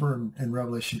sounded, remember, in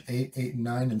Revelation 8 and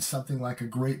 9, and something like a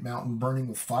great mountain burning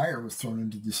with fire was thrown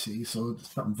into the sea, so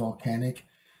it's something volcanic.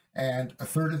 And a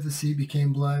third of the sea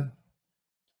became blood,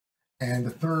 and a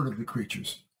third of the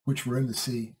creatures which were in the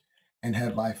sea and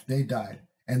had life, they died.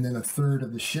 And then a third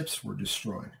of the ships were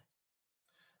destroyed.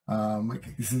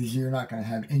 You're not going to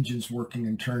have engines working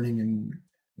and turning, and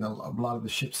a lot of the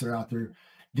ships that are out there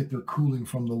get their cooling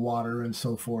from the water and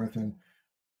so forth, and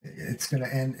it's going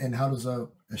to end. And how does a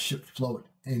ship float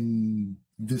in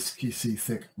viscousy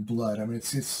thick blood? I mean,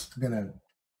 it's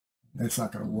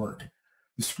not going to work.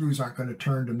 the screws aren't going to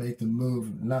turn to make them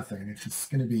move. Nothing. It's just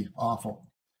going to be awful.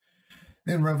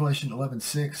 In Revelation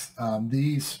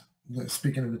 11:6,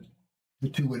 speaking of the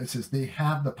two witnesses, they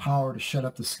have the power to shut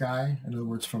up the sky, in other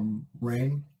words, from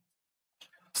rain,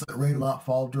 so that rain will not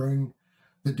fall during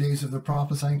the days of the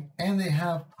prophesying, and they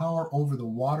have power over the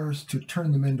waters to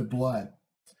turn them into blood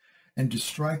and to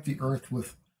strike the earth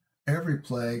with every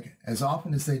plague as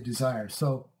often as they desire.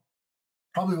 So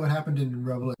probably what happened in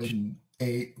Revelation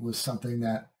 8 was something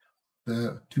that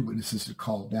the two witnesses had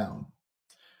called down.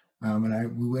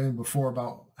 We went in before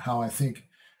about how I think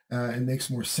it makes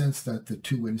more sense that the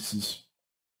two witnesses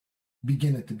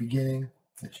begin at the beginning,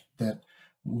 that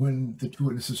when the two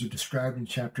witnesses are described in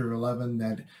chapter 11,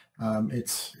 that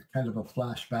it's kind of a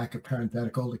flashback, a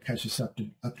parenthetical to catch us up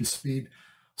to speed.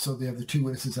 So they have the two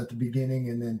witnesses at the beginning,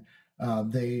 and then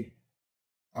they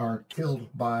are killed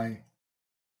by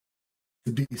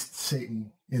the beast,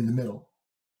 Satan, in the middle.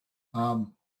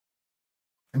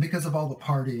 And because of all the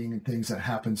partying and things that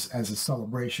happens as a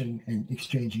celebration and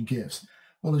exchanging gifts.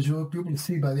 Well, as you'll be able to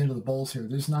see by the end of the bowls here,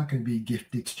 there's not going to be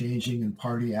gift exchanging and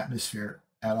party atmosphere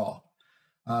at all.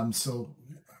 So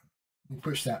we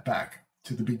push that back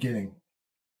to the beginning,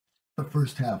 the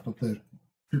first half of the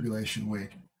tribulation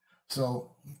week.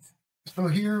 So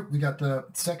here we got the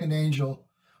second angel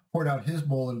poured out his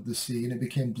bowl into the sea, and it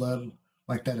became blood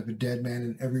like that of a dead man,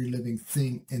 and every living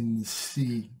thing in the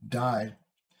sea died.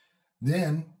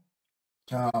 Then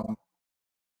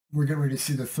we're getting ready to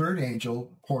see the third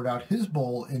angel poured out his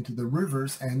bowl into the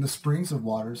rivers and the springs of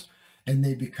waters, and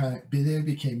they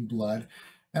became blood.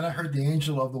 And I heard the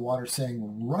angel of the water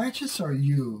saying, "Righteous are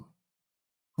you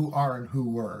who are and who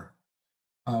were."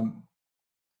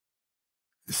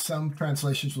 Some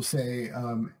translations will say,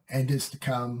 "and is to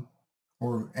come,"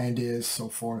 or "and is," so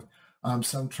forth.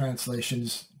 Some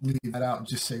translations leave that out and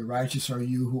just say, "Righteous are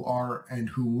you who are and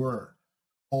who were,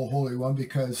 O Holy One,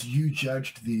 because you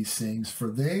judged these things.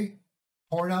 For they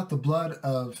poured out the blood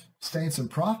of saints and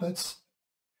prophets,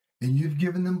 and you've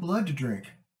given them blood to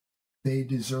drink. They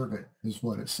deserve it," is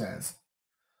what it says.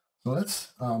 So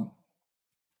let's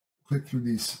click through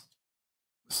these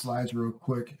slides real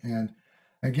quick. And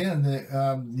again,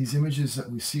 these images that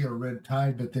we see are red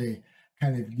tide, but they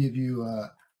kind of give you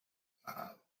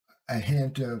a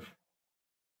hint of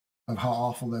how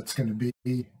awful that's going to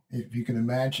be, if you can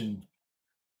imagine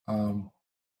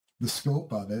the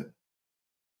scope of it.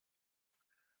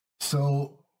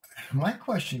 So my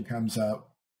question comes up.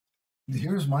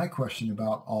 Here's my question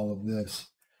about all of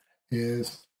this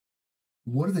is,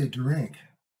 what do they drink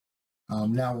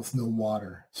now with no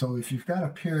water? So if you've got a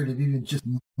period of even just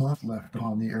a month left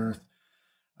on the earth,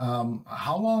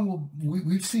 how long will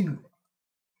we've seen,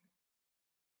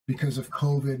 because of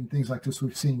COVID and things like this,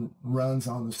 we've seen runs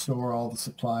on the store, all the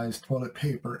supplies, toilet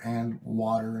paper and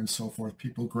water and so forth,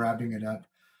 people grabbing it up.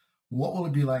 What will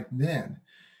it be like then?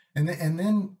 And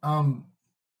then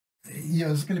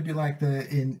it's going to be like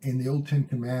in the old Ten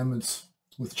Commandments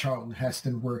with Charlton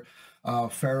Heston, where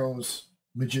Pharaoh's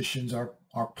magicians are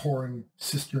pouring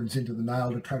cisterns into the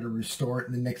Nile to try to restore it,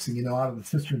 and the next thing you know, out of the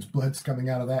cisterns, blood's coming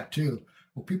out of that too.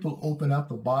 Well, people open up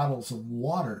the bottles of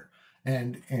water,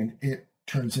 and it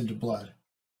turns into blood.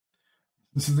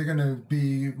 So they're going to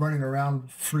be running around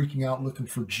freaking out looking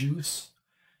for juice,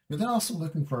 but then also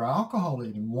looking for alcohol,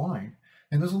 even wine.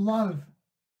 And there's a lot of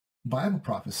Bible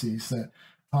prophecies that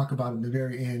talk about in the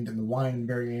very end, and the wine in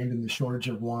the very end, and the shortage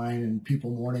of wine, and people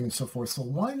mourning and so forth. So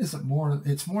wine isn't more,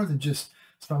 it's more than just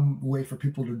some way for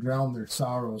people to drown their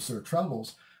sorrows or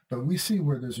troubles, but we see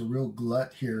where there's a real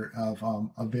glut here of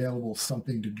available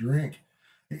something to drink.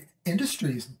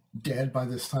 Industry's dead by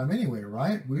this time anyway,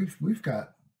 right? We've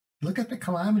got, look at the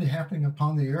calamity happening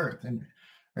upon the earth, and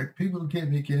people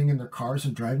getting in their cars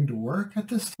and driving to work at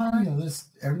this time.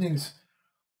 Everything's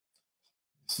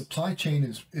supply chain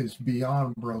is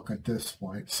beyond broke at this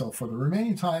point. So for the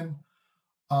remaining time,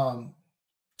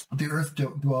 the earth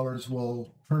dwellers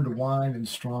will turn to wine and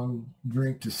strong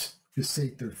drink to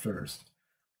sate their thirst.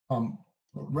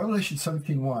 Revelation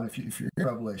 17:1, if you're in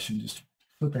Revelation, just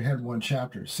flip ahead one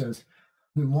chapter, says,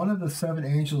 "Then one of the seven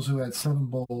angels who had seven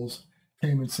bowls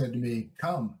came and said to me,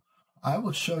 'Come, I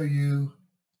will show you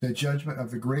the judgment of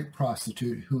the great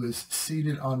prostitute who is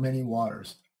seated on many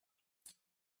waters,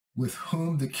 with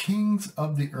whom the kings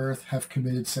of the earth have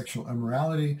committed sexual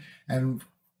immorality, and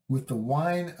with the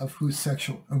wine of whose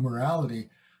sexual immorality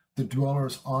the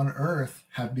dwellers on earth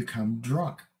have become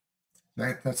drunk.'"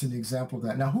 That's an example of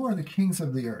that. Now, who are the kings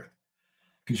of the earth?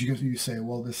 Because you say,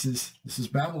 well, this is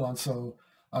Babylon, so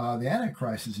the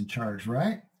Antichrist is in charge,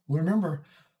 right? Well, remember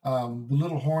the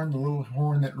little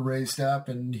horn that raised up,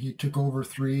 and he took over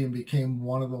three and became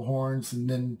one of the horns, and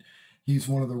then he's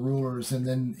one of the rulers, and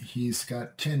then he's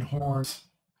got 10 horns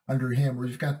under him. Where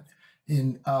you've got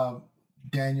in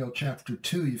Daniel chapter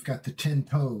 2, you've got the 10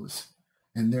 toes,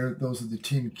 and those are the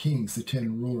 10 kings, the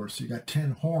 10 rulers. So you got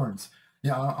 10 horns.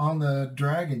 Yeah, on the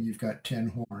dragon, you've got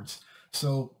 10 horns.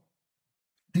 So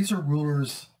these are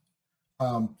rulers,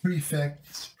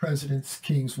 prefects, presidents,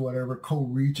 kings, whatever,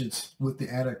 co-regents with the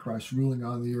Antichrist ruling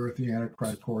on the earth. The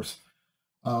Antichrist, of course,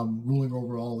 ruling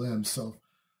over all of them. So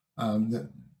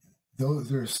though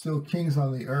there are still kings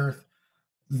on the earth,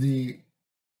 the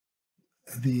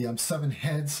 7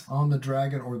 heads on the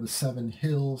dragon, or the 7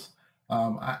 hills,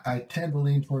 I tend to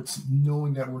lean towards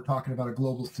knowing that we're talking about a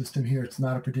global system here. It's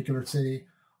not a particular city,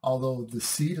 although the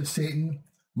seat of Satan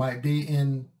might be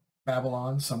in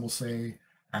Babylon. Some will say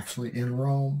actually in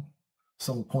Rome.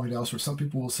 Some will point elsewhere. Some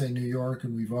people will say New York,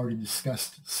 and we've already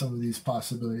discussed some of these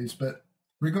possibilities. But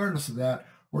regardless of that,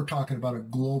 we're talking about a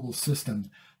global system.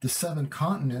 The 7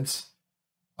 continents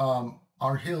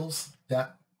are hills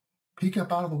that peek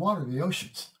up out of the water, the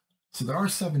oceans. So there are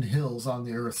 7 hills on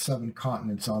the earth, 7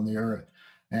 continents on the earth,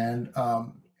 and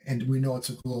we know it's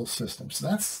a global system. So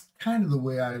that's kind of the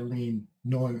way I lean,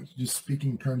 knowing, just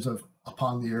speaking in terms of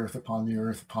upon the earth, upon the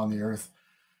earth, upon the earth,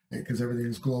 because everything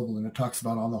is global, and it talks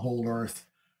about on the whole earth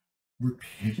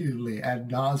repeatedly ad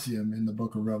nauseum in the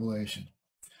book of Revelation.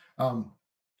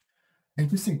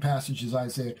 Interesting passage is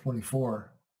Isaiah 24.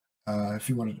 If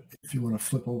you want to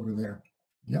flip over there,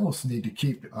 you almost need to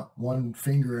keep one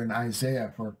finger in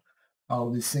Isaiah for all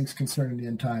these things concerning the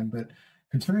end time. But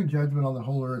concerning judgment on the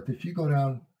whole earth, if you go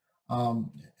down,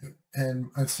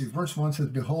 and let's see, verse 1 says,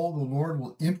 "Behold, the Lord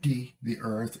will empty the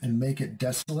earth and make it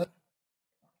desolate,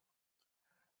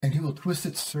 and he will twist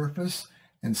its surface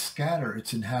and scatter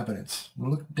its inhabitants."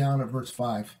 We'll look down at verse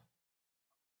 5.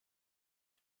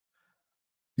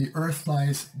 "The earth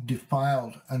lies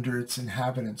defiled under its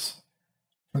inhabitants,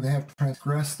 for they have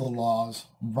transgressed the laws,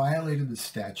 violated the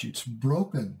statutes,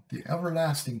 broken the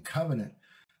everlasting covenant.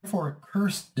 Therefore a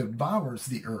curse devours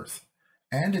the earth,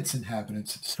 and its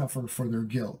inhabitants suffer for their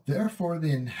guilt. Therefore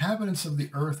the inhabitants of the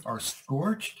earth are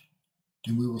scorched,"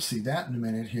 and we will see that in a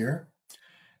minute here,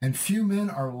 "and few men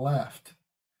are left.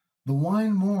 The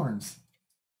wine mourns,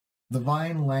 the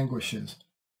vine languishes,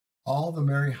 all the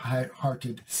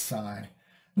merry-hearted sigh."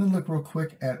 And then look real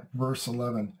quick at verse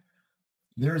 11.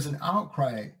 "There is an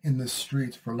outcry in the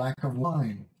streets for lack of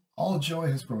wine. All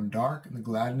joy has grown dark, and the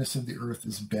gladness of the earth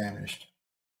is banished."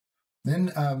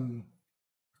 Then,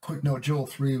 quick note, Joel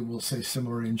 3 will say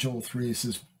similar. In Joel 3, it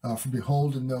says, "For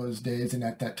behold, in those days and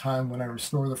at that time, when I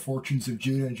restore the fortunes of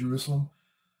Judah and Jerusalem,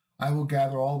 I will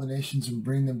gather all the nations and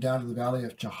bring them down to the valley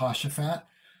of Jehoshaphat,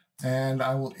 and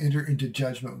I will enter into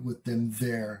judgment with them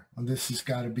there." And this has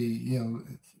got to be,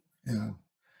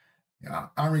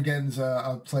 Armageddon's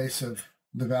a place of,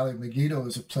 the valley of Megiddo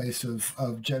is a place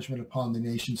of judgment upon the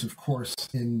nations, of course,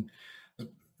 in the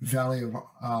valley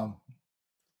of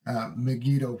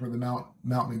Megiddo, where the Mount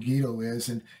Megiddo is,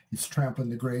 and he's trampling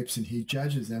the grapes and he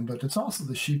judges them. But it's also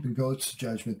the sheep and goats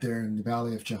judgment there in the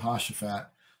valley of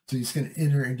Jehoshaphat. So he's going to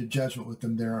enter into judgment with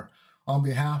them there on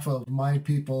behalf of my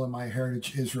people and my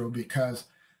heritage Israel, because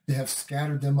they have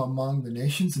scattered them among the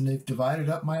nations and they've divided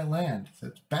up my land.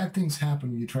 So bad things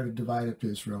happen when you try to divide up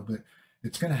Israel, but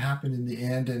it's going to happen in the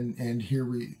end. And here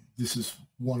this is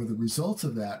one of the results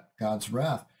of that, God's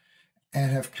wrath,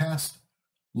 "and have cast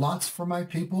lots for my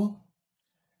people,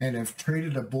 and have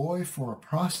traded a boy for a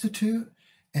prostitute,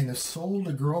 and have sold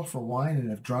a girl for wine, and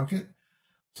have drunk it."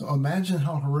 So imagine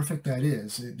how horrific that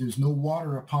is. There's no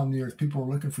water upon the earth. People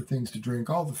are looking for things to drink.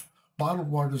 All the bottled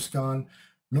water's gone.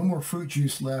 No more fruit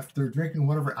juice left. They're drinking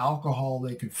whatever alcohol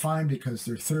they can find because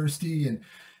they're thirsty.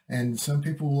 And some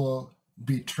people will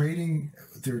be trading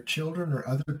their children or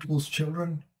other people's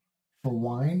children for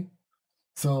wine.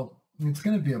 So it's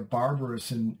going to be a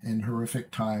barbarous and horrific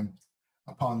time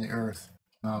upon the earth.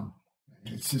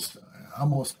 It's just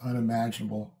almost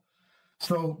unimaginable.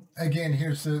 So again,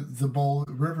 here's the bowl.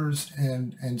 Rivers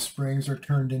and springs are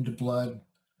turned into blood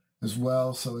as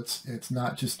well. So it's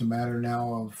not just a matter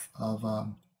now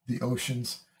of the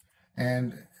oceans.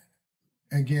 And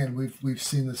again, we've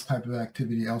seen this type of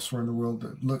activity elsewhere in the world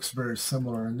that looks very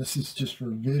similar. And this is just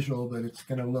for visual, but it's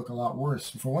going to look a lot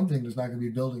worse. For one thing, there's not going to be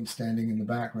buildings standing in the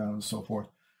background and so forth.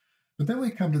 But then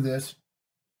we come to this,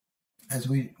 as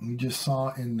we just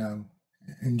saw in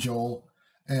Joel,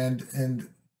 and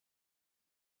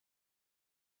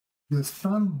the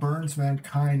sun burns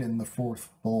mankind in the 4th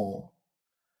bowl.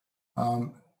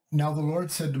 Now the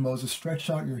Lord said to Moses, "Stretch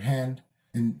out your hand,"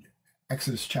 in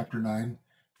Exodus chapter 9,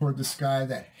 "toward the sky,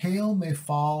 that hail may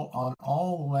fall on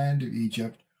all the land of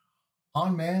Egypt,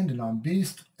 on man and on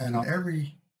beast, and on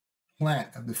every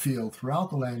plant of the field throughout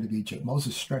the land of Egypt.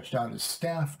 Moses stretched out his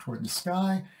staff toward the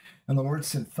sky, and the Lord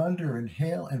sent thunder and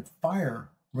hail, and fire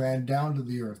ran down to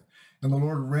the earth. And the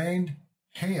Lord rained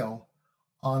hail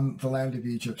on the land of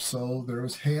Egypt. So there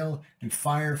was hail and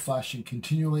fire flashing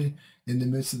continually in the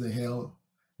midst of the hail,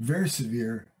 very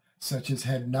severe, such as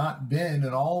had not been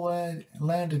in all the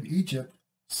land of Egypt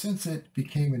since it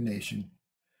became a nation.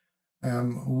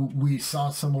 We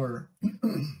saw similar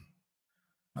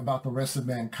about the rest of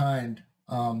mankind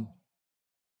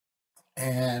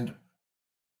and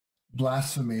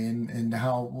blasphemy, and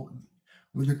how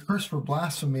the curse for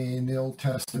blasphemy in the Old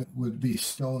Testament would be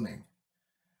stoning.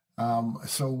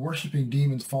 So worshiping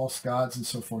demons, false gods, and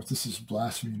so forth, this is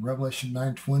blasphemy. In Revelation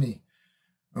 9:20,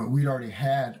 we'd already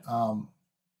had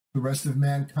the rest of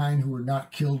mankind who were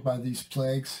not killed by these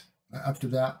plagues up to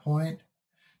that point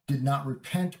did not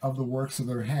repent of the works of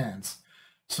their hands.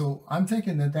 So I'm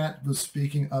thinking that that was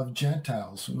speaking of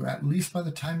Gentiles, at least by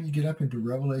the time you get up into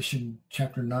Revelation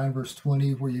chapter 9, verse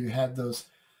 20, where you had those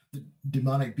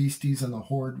demonic beasties and the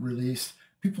horde released.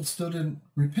 People still didn't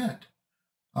repent.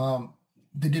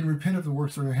 They didn't repent of the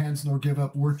works of their hands, nor give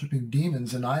up worshiping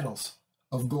demons and idols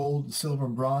of gold and silver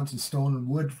and bronze and stone and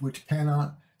wood, which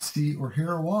cannot see or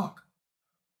hear or walk.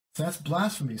 So that's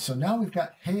blasphemy. So now we've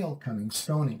got hail coming,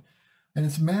 stoning, and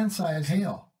it's man-sized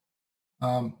hail.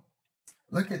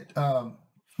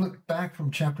 Flip back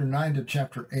from chapter 9 to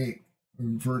chapter 8,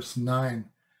 verse 9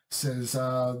 says,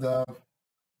 the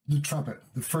trumpet,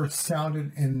 the first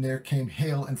sounded, and there came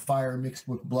hail and fire mixed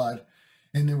with blood,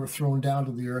 and they were thrown down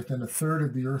to the earth, and a third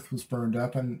of the earth was burned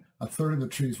up, and a third of the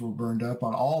trees were burned up,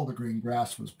 and all the green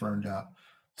grass was burned up.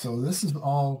 So this is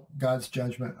all God's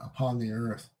judgment upon the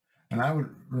earth. And I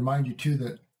would remind you, too,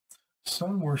 that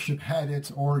sun worship had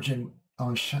its origin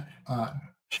on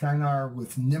Shinar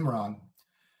with Nimrod.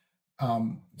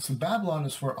 So Babylon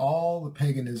is where all the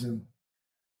paganism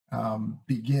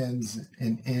begins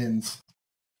and ends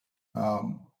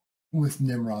with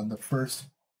Nimrod, the first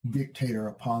dictator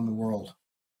upon the world.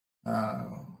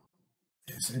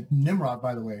 Nimrod,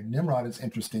 by the way, Nimrod is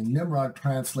interesting. Nimrod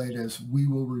translated as "we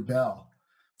will rebel,"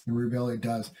 and rebel it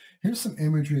does. Here's some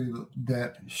imagery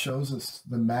that shows us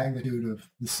the magnitude of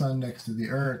the sun next to the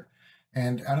earth.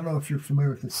 And I don't know if you're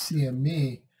familiar with the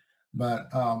CME, but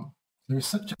there's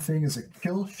such a thing as a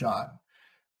kill shot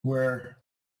where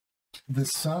the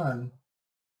sun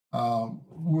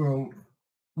will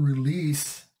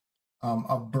release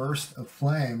a burst of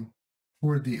flame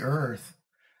toward the earth.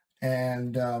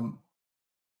 And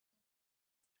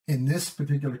in this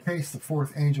particular case, the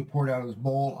fourth angel poured out his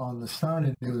bowl on the sun,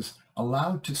 and it was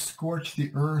allowed to scorch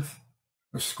the earth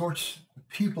or scorch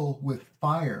people with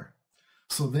fire.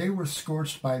 So they were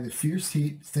scorched by the fierce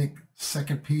heat. Think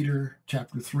 2 Peter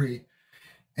chapter 3.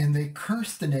 And they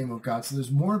cursed the name of God. So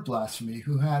there's more blasphemy,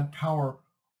 who had power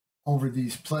over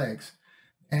these plagues.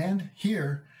 And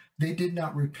here, they did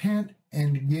not repent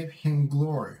and give him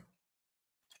glory.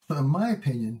 So in my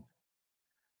opinion,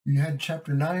 you had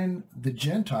chapter 9, the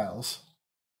Gentiles,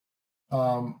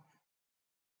 no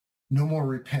more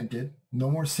repented, no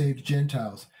more saved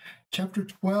Gentiles. Chapter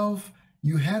 12,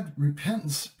 you had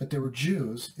repentance, but there were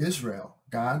Jews, Israel.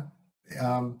 God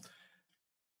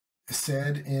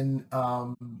said in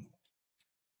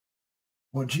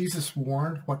what Jesus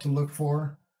warned, what to look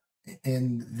for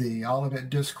in the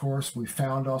Olivet Discourse. We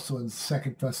found also in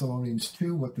 2 Thessalonians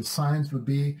 2 what the signs would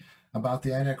be about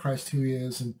the Antichrist, who he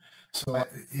is. And so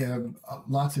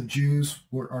lots of Jews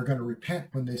are going to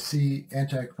repent when they see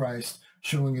Antichrist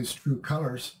showing his true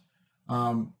colors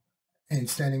and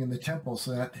standing in the temple.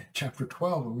 So that chapter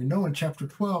 12, and we know in chapter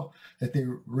 12 that they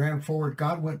ran forward.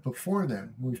 God went before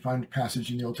them. We find a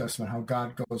passage in the Old Testament how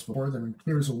God goes before them and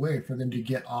clears a way for them to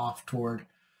get off toward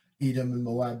Edom and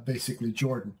Moab, basically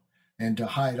Jordan, and to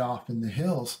hide off in the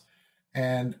hills.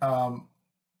 And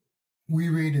we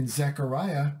read in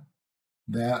Zechariah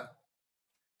that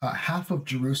half of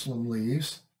Jerusalem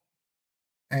leaves,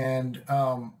 and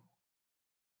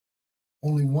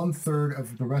only 1/3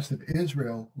 of the rest of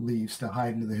Israel leaves to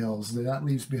hide into the hills. That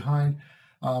leaves behind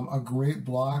a great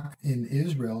block in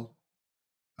Israel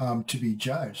to be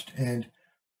judged. And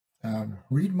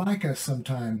read Micah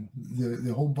sometime,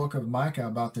 the whole book of Micah,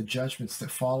 about the judgments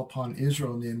that fall upon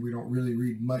Israel. And then we don't really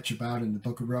read much about in the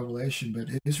book of Revelation, but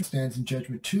Israel stands in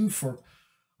judgment too for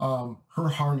her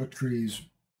harlotries,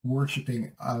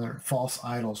 worshiping other false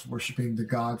idols, worshiping the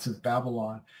gods of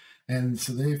Babylon. And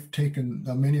so they've taken,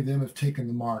 many of them have taken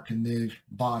the mark, and they've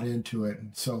bought into it.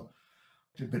 And so,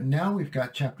 but now we've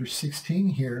got chapter 16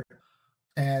 here,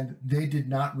 and they did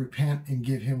not repent and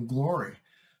give him glory.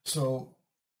 So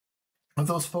of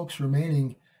those folks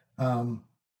remaining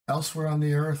elsewhere on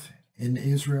the earth, in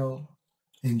Israel,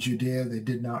 in Judea, they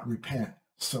did not repent.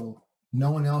 So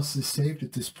no one else is saved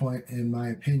at this point, in my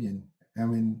opinion. I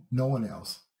mean, no one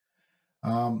else.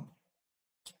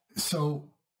 So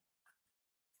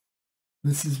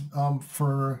this is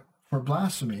for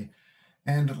blasphemy.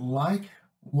 And like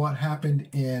what happened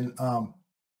in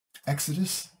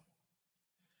Exodus,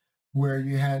 where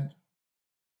you had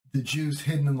the Jews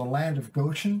hidden in the land of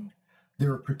Goshen, they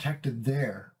were protected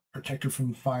there, protected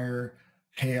from fire,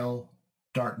 hail,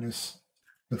 darkness,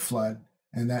 the flood,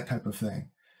 and that type of thing.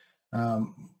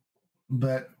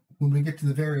 But when we get to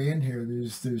the very end here,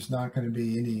 there's not going to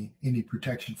be any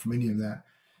protection from any of that.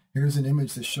 Here's an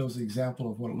image that shows the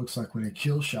example of what it looks like when a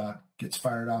kill shot gets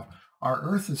fired off. Our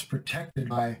Earth is protected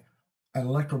by an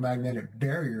electromagnetic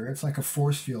barrier. It's like a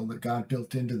force field that God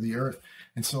built into the Earth.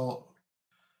 And so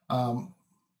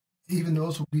even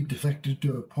those will be defected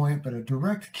to a point, but a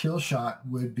direct kill shot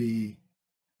would be,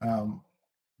 a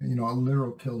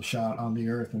literal kill shot on the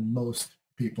Earth, and most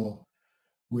people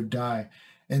would die.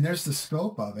 And there's the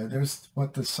scope of it. There's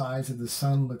what the size of the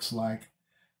sun looks like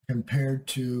compared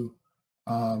to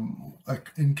an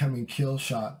incoming kill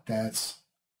shot that's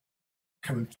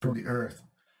coming from the Earth.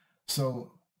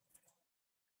 So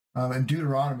in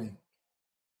Deuteronomy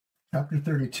chapter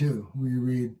 32, we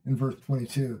read in verse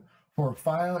 22, "For a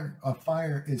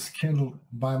fire is kindled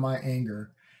by my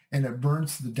anger, and it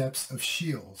burns to the depths of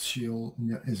Sheol." Sheol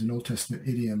is an Old Testament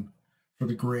idiom for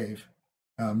the grave,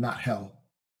 not hell.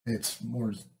 It's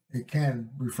more, it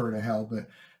can refer to hell, but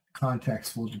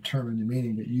context will determine the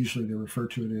meaning, but usually they refer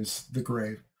to it as the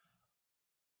grave.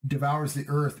 "Devours the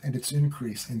earth and its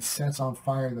increase, and sets on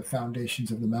fire the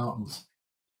foundations of the mountains."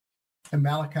 In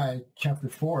Malachi chapter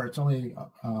 4, it's only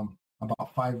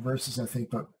about 5 verses, I think,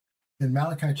 but in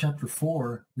Malachi chapter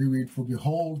 4, we read, "For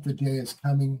behold, the day is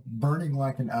coming, burning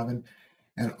like an oven,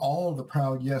 and all the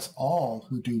proud, yes, all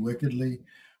who do wickedly,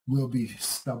 will be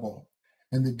stubble.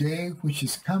 And the day which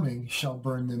is coming shall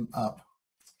burn them up,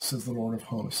 says the Lord of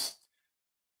hosts,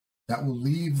 that will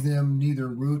leave them neither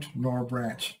root nor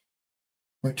branch.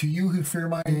 But to you who fear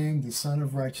my name, the Son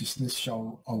of Righteousness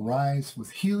shall arise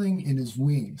with healing in his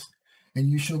wings, and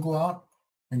you shall go out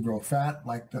and grow fat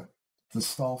like the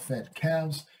stall-fed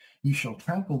calves. You shall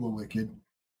trample the wicked,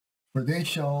 for they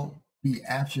shall be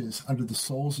ashes under the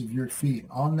soles of your feet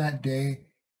on that day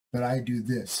that I do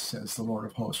this, says the Lord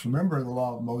of hosts. Remember the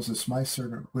law of Moses, my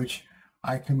servant, which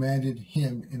I commanded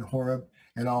him in Horeb,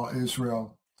 and all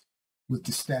Israel with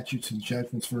the statutes and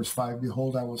judgments." Verse 5,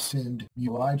 "Behold, I will send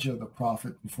Elijah the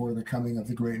prophet before the coming of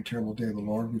the great and terrible day of the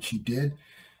Lord," which he did,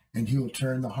 "and he will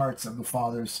turn the hearts of the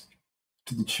fathers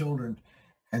to the children,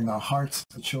 and the hearts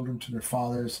of the children to their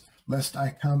fathers, lest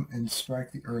I come and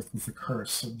strike the earth with a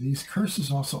curse." So these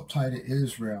curses also apply to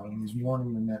Israel, and he's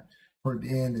warning them that toward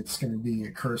the end it's going to be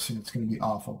a curse and it's going to be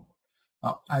awful.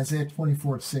 Isaiah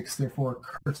 24:6, "Therefore a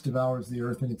curse devours the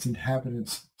earth, and its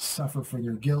inhabitants suffer for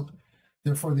their guilt.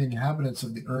 Therefore the inhabitants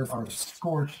of the earth are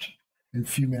scorched, and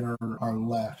few men are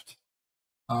left."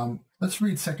 Let's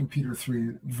read 2 Peter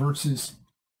 3, verses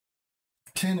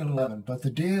 10 and 11. "But the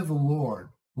day of the Lord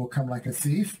will come like a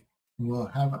thief." And we'll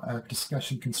have a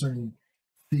discussion concerning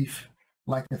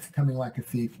coming like a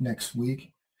thief next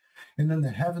week. "And then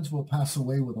the heavens will pass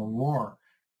away with a roar,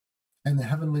 and the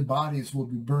heavenly bodies will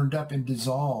be burned up and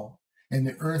dissolve, and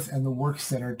the earth and the works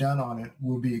that are done on it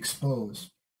will be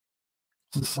exposed."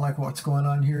 So it's like what's going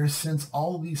on here. "Since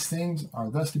all these things are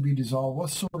thus to be dissolved, what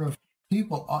sort of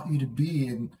people ought you to be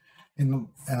in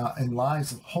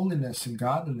lives of holiness and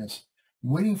godliness,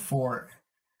 waiting for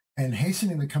and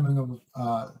hastening the coming of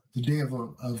the day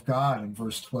of God," in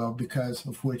verse 12, "because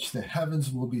of which the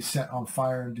heavens will be set on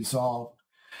fire and dissolved,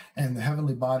 and the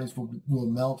heavenly bodies will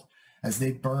melt as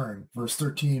they burn." Verse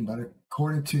 13, "But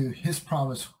according to his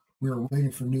promise, we are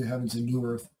waiting for new heavens and new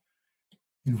earth,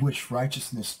 in which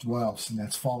righteousness dwells." And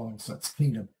that's following, so that's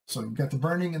kingdom. So you've got the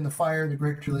burning and the fire, the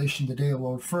great tribulation, the day of the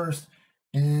Lord first,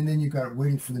 and then you've got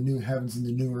waiting for the new heavens and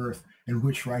the new earth, in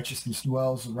which righteousness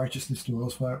dwells. And righteousness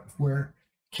dwells where?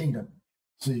 Kingdom.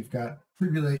 So you've got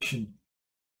tribulation,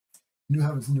 new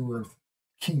heavens, new earth,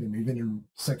 kingdom. Even in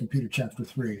 2 Peter chapter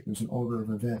 3, there's an order of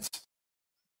events.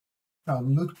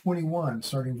 Luke 21,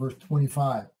 starting verse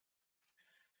 25.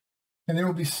 "And there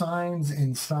will be signs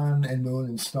in sun and moon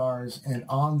and stars, and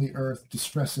on the earth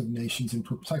distress of nations and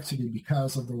perplexity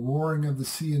because of the roaring of the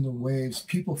sea and the waves,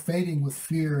 people fainting with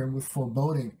fear and with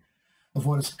foreboding of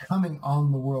what is coming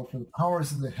on the world, for the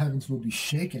powers of the heavens will be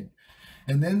shaken.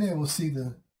 And then they will see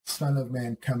the Son of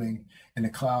Man coming in a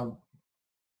cloud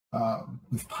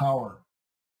with power,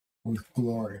 with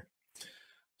glory."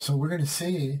 So we're going to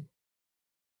see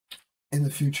in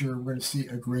the future, we're going to see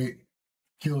a great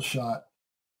kill shot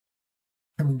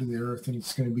coming to the earth, and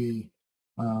it's going to be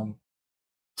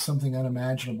something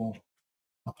unimaginable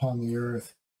upon the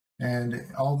earth. And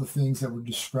all the things that were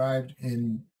described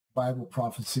in Bible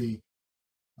prophecy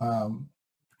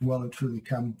well and truly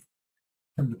come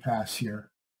to pass here.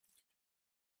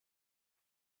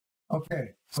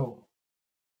 Okay, so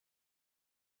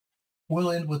we'll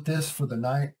end with this for the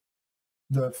night,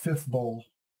 the fifth bowl,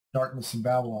 darkness in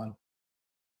Babylon.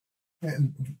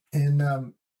 And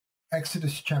in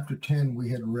Exodus chapter 10,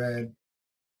 we had read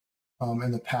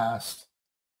in the past,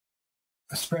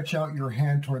 stretch out your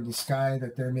hand toward the sky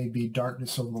that there may be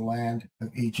darkness over the land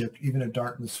of Egypt, even a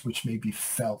darkness which may be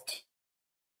felt.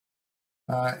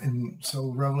 And so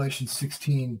Revelation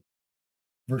 16,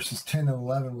 verses 10 and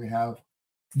 11, we have,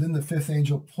 then the fifth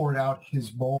angel poured out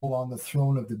his bowl on the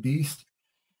throne of the beast,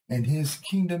 and his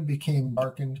kingdom became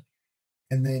darkened,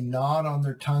 and they gnawed on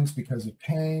their tongues because of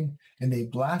pain, and they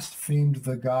blasphemed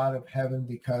the God of heaven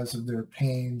because of their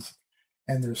pains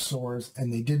and their sores,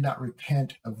 and they did not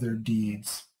repent of their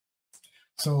deeds.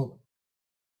 So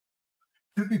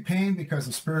it could be pain because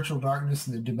of spiritual darkness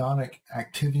and the demonic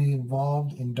activity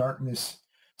involved in darkness.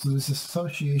 So this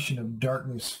association of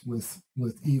darkness with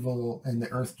evil and the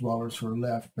earth dwellers who are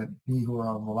left, but we who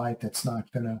are of the light, that's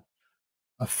not going to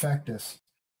affect us.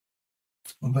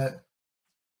 But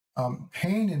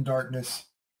pain and darkness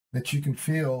that you can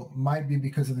feel might be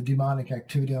because of the demonic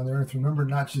activity on the earth. Remember,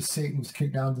 not just Satan was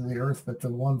kicked down to the earth, but the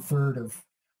 1/3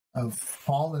 of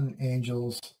fallen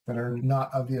angels that are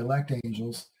not of the elect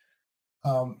angels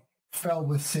fell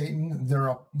with Satan.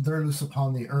 They're loose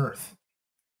upon the earth.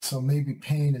 So maybe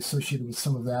pain associated with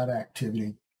some of that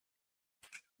activity.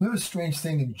 We have a strange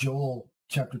thing in Joel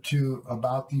chapter 2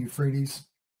 about the Euphrates.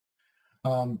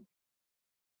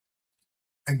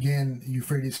 Again,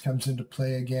 Euphrates comes into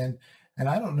play again. And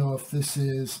I don't know if this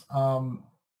is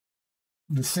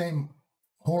the same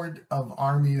horde of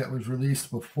army that was released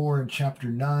before in chapter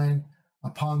 9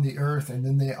 upon the earth, and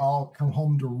then they all come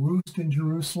home to roost in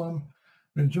Jerusalem.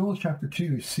 But in Joel chapter 2,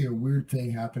 you see a weird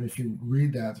thing happen. If you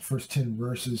read that, the first 10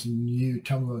 verses, and you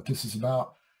tell me what this is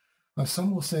about,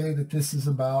 some will say that this is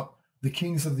about the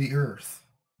kings of the earth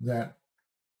that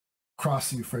cross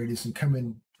the Euphrates and come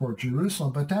in for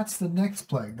Jerusalem. But that's the next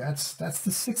plague. That's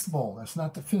the sixth bowl. That's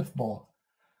not the fifth bowl.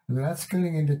 And that's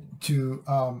getting into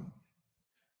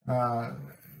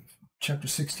chapter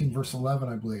 16, verse 11,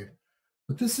 I believe.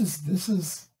 But this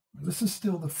is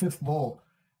still the fifth bowl.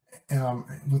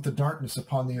 With the darkness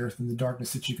upon the earth and the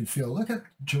darkness that you can feel. Look at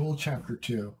Joel chapter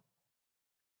 2.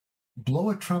 Blow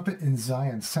a trumpet in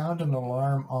Zion, sound an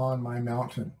alarm on my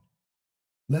mountain.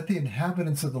 Let the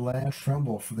inhabitants of the land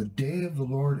tremble, for the day of the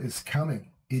Lord is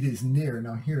coming. It is near.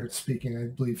 Now here it's speaking, I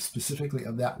believe, specifically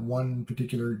of that one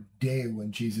particular day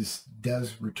when Jesus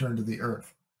does return to the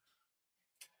earth.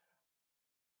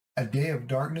 A day of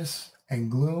darkness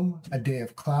and gloom, a day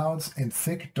of clouds and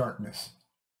thick darkness.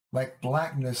 Like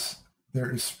blackness,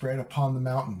 there is spread upon the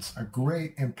mountains, a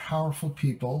great and powerful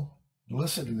people.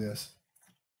 Listen to this.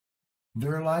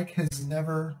 Their like has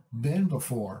never been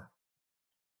before.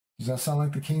 Does that sound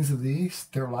like the kings of the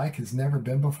east? Their like has never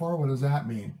been before? What does that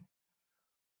mean?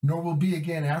 Nor will be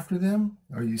again after them?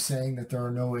 Are you saying that there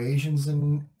are no Asians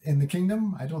in the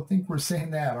kingdom? I don't think we're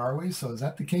saying that, are we? So is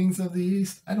that the kings of the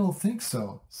east? I don't think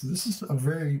so. So this is a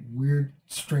very weird,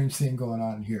 strange thing going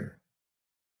on here.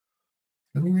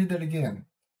 Let me read that again.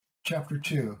 Chapter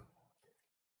 2.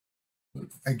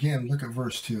 Again, look at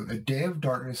verse 2. A day of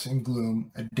darkness and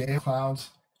gloom, a day of clouds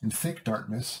and thick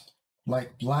darkness,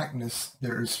 like blackness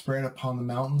there is spread upon the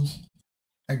mountains,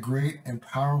 a great and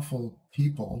powerful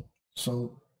people.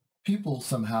 So people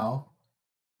somehow,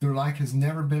 their like has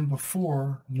never been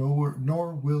before,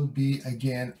 nor will be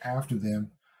again after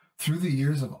them, through the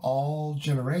years of all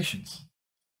generations.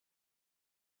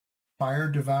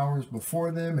 Fire devours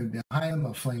before them, and behind them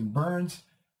a flame burns.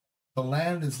 The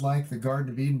land is like the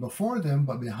Garden of Eden before them,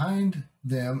 but behind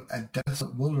them a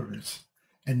desolate wilderness,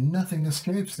 and nothing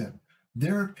escapes them.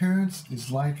 Their appearance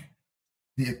is like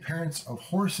the appearance of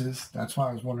horses. That's why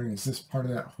I was wondering, is this part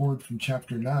of that horde from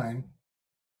chapter 9?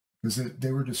 Because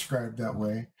they were described that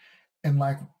way. And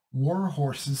like war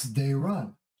horses, they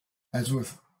run, as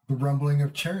with the rumbling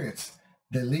of chariots.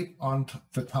 They leap on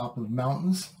the top of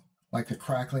mountains, like the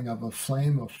crackling of a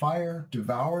flame of fire,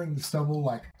 devouring the stubble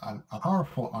like a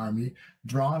powerful army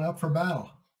drawn up for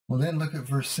battle. Well, then look at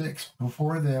verse 6.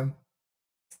 Before them,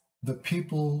 the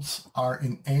peoples are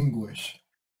in anguish.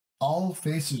 All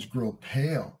faces grow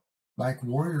pale. Like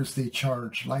warriors they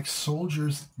charge. Like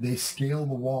soldiers they scale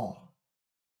the wall.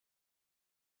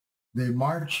 They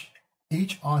march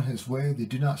each on his way. They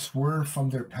do not swerve from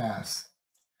their paths.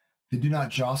 They do not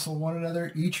jostle one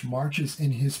another. Each marches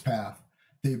in his path.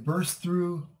 They burst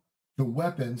through the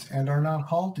weapons and are not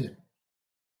halted.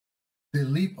 They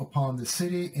leap upon the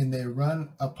city and they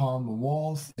run upon the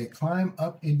walls. They climb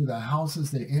up into the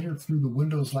houses. They enter through the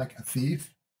windows like a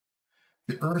thief.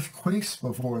 The earth quakes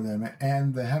before them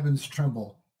and the heavens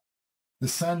tremble. The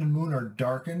sun and moon are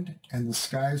darkened and the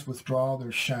skies withdraw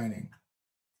their shining.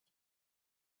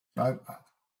 I'm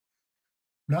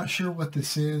not sure what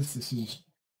this is. This is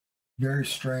very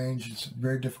strange. It's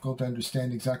very difficult to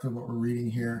understand exactly what we're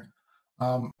reading here.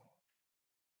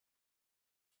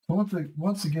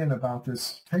 Once again about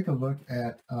this, take a look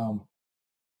at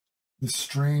the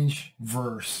strange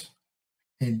verse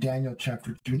in Daniel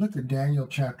chapter 2. Look at Daniel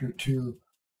chapter 2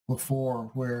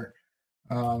 before, where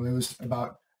it was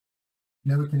about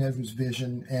Nebuchadnezzar's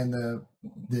vision and the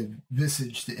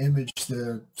visage, the image,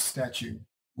 the statue,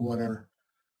 whatever.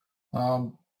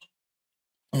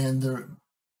 And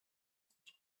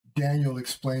Daniel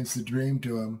explains the dream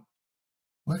to him.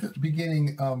 Look at the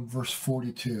beginning, verse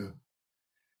 42.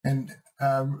 And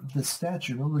the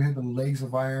statue, remember we had the legs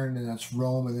of iron, and that's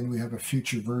Rome, and then we have a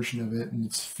future version of it, and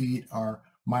its feet are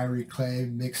miry clay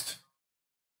mixed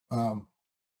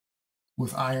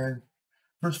with iron.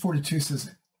 Verse 42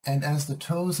 says, and as the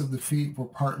toes of the feet were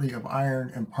partly of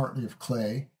iron and partly of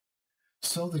clay,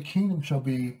 so the kingdom shall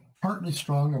be partly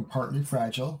strong and partly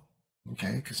fragile.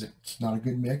 Okay, because it's not a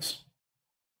good mix.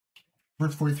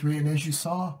 Verse 43, and as you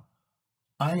saw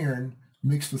iron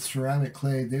mixed with ceramic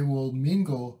clay, they will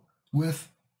mingle with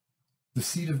the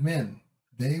seed of men.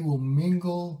 They will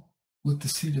mingle with the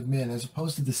seed of men, as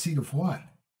opposed to the seed of what?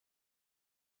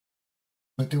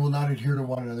 But they will not adhere to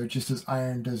one another, just as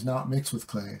iron does not mix with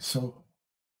clay. So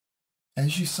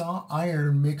as you saw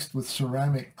iron mixed with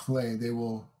ceramic clay, they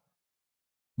will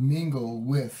mingle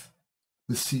with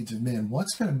the seeds of men.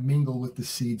 What's going to mingle with the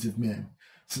seeds of men?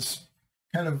 This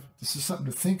is something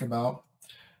to think about.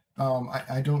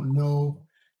 I don't know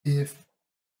if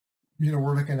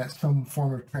we're looking at some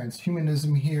form of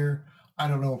transhumanism here. I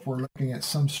don't know if we're looking at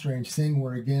some strange thing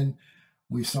where, again,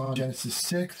 we saw in Genesis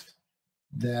 6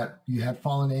 that you had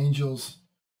fallen angels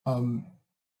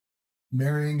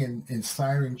marrying and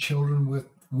siring children with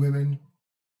women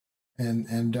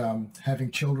and having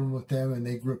children with them, and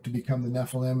they grew up to become the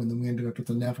Nephilim, and then we ended up with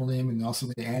the Nephilim and also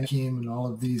the Anakim and all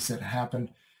of these that happened.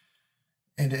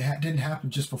 And it didn't happen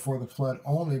just before the flood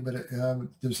only, but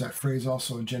there's that phrase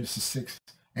also in Genesis 6,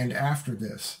 and after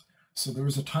this. So there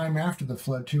was a time after the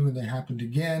flood too, and they happened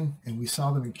again, and we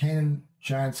saw them in Canaan.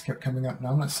 Giants kept coming up.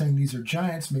 Now, I'm not saying these are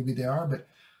giants, maybe they are, but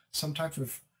some type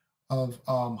of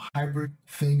hybrid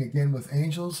thing again with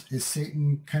angels. Is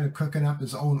Satan kind of cooking up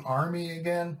his own army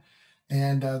again?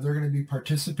 And they're going to be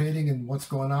participating in what's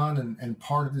going on, and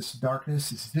part of this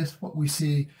darkness. Is this what we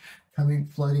see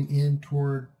flooding in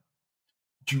toward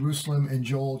Jerusalem in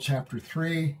Joel chapter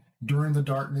 3 during the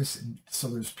darkness? And so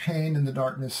there's pain in the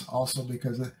darkness also,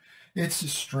 because it's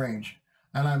just strange.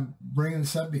 And I'm bringing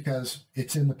this up because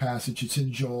it's in the passage. It's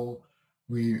in Joel.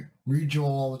 We read Joel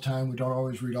all the time. We don't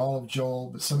always read all of Joel,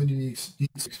 but somebody needs to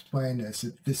explain this.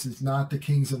 This is not the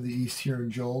kings of the east here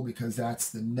in Joel, because that's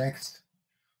the next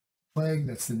plague.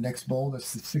 That's the next bowl.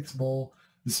 That's the sixth bowl.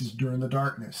 This is during the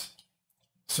darkness.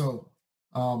 So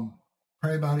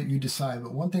pray about it. You decide.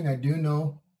 But one thing I do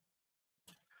know,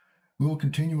 we will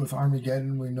continue with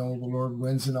Armageddon. We know the Lord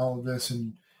wins in all of this,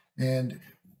 and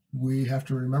we have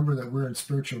to remember that we're in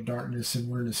spiritual darkness and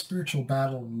we're in a spiritual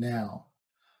battle now.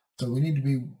 So we need to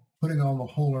be putting on the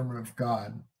whole armor of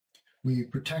God. We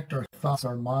protect our thoughts,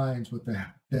 our minds with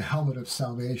the helmet of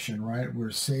salvation, right?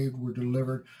 We're saved, we're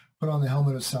delivered, put on the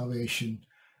helmet of salvation.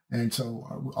 And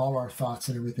so all our thoughts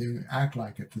and everything, act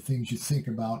like it, the things you think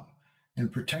about,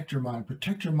 and protect your mind.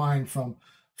 Protect your mind from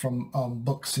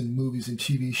books and movies and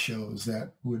TV shows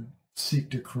that would seek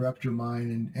to corrupt your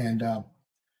mind and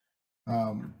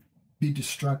be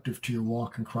destructive to your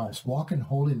walk in Christ. Walk in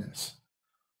holiness.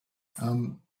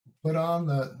 Put on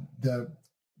the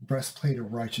breastplate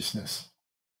of righteousness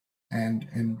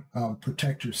and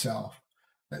protect yourself.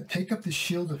 Take up the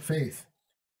shield of faith.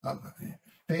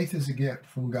 Faith is a gift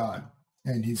from God,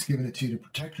 and he's given it to you to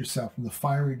protect yourself from the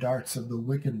fiery darts of the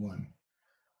wicked one.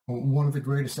 One of the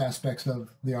greatest aspects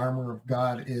of the armor of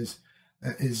God is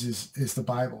the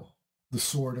Bible, the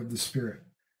sword of the Spirit.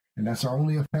 And that's our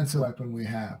only offensive weapon we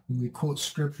have. When we quote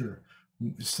Scripture,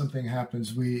 something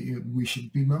happens, we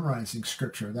should be memorizing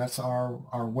Scripture. That's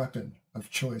our weapon of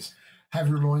choice. Have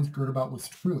your loins girded about with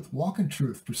truth. Walk in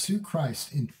truth. Pursue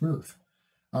Christ in truth.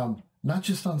 Not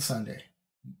just on Sunday.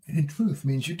 In truth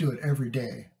means you do it every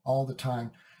day, all the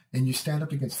time. And you stand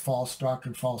up against false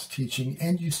doctrine, false teaching,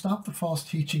 and you stop the false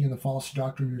teaching and the false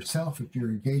doctrine yourself if you're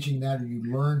engaging that, or you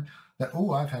learn that,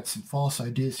 oh, I've had some false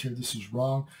ideas here. This is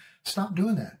wrong. Stop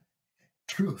doing that.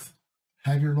 Truth.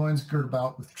 Have your loins girded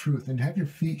about with truth, and have your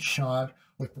feet shod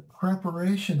with the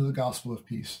preparation of the gospel of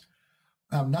peace.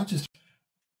 Not just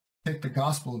take the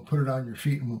gospel and put it on your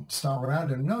feet and stomp around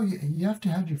it. No, you have to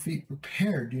have your feet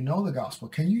prepared. You know the gospel.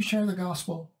 Can you share the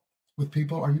gospel with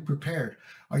people? Are you prepared?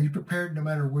 Are you prepared no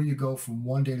matter where you go from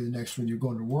one day to the next, when you're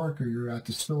going to work or you're at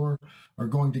the store or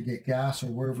going to get gas or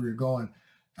wherever you're going,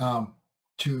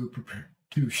 to prepare,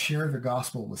 to share the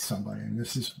gospel with somebody? And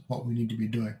this is what we need to be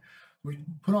doing. We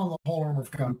put on the whole armor of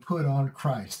God, put on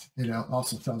Christ. It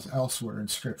also tells elsewhere in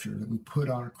Scripture that we put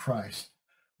on Christ.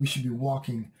 We should be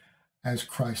walking as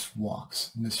Christ walks.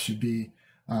 And this should be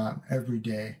every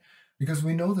day, because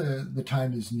we know the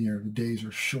time is near, the days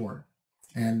are short.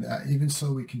 And even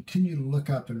so, we continue to look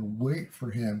up and wait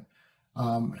for him,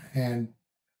 and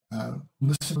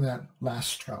listen to that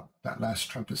last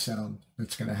trumpet sound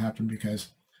that's going to happen, because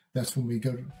that's when we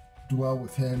go to dwell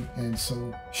with him, and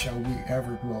so shall we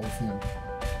ever dwell with him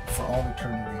for all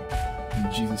eternity.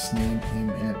 In Jesus' name,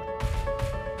 amen.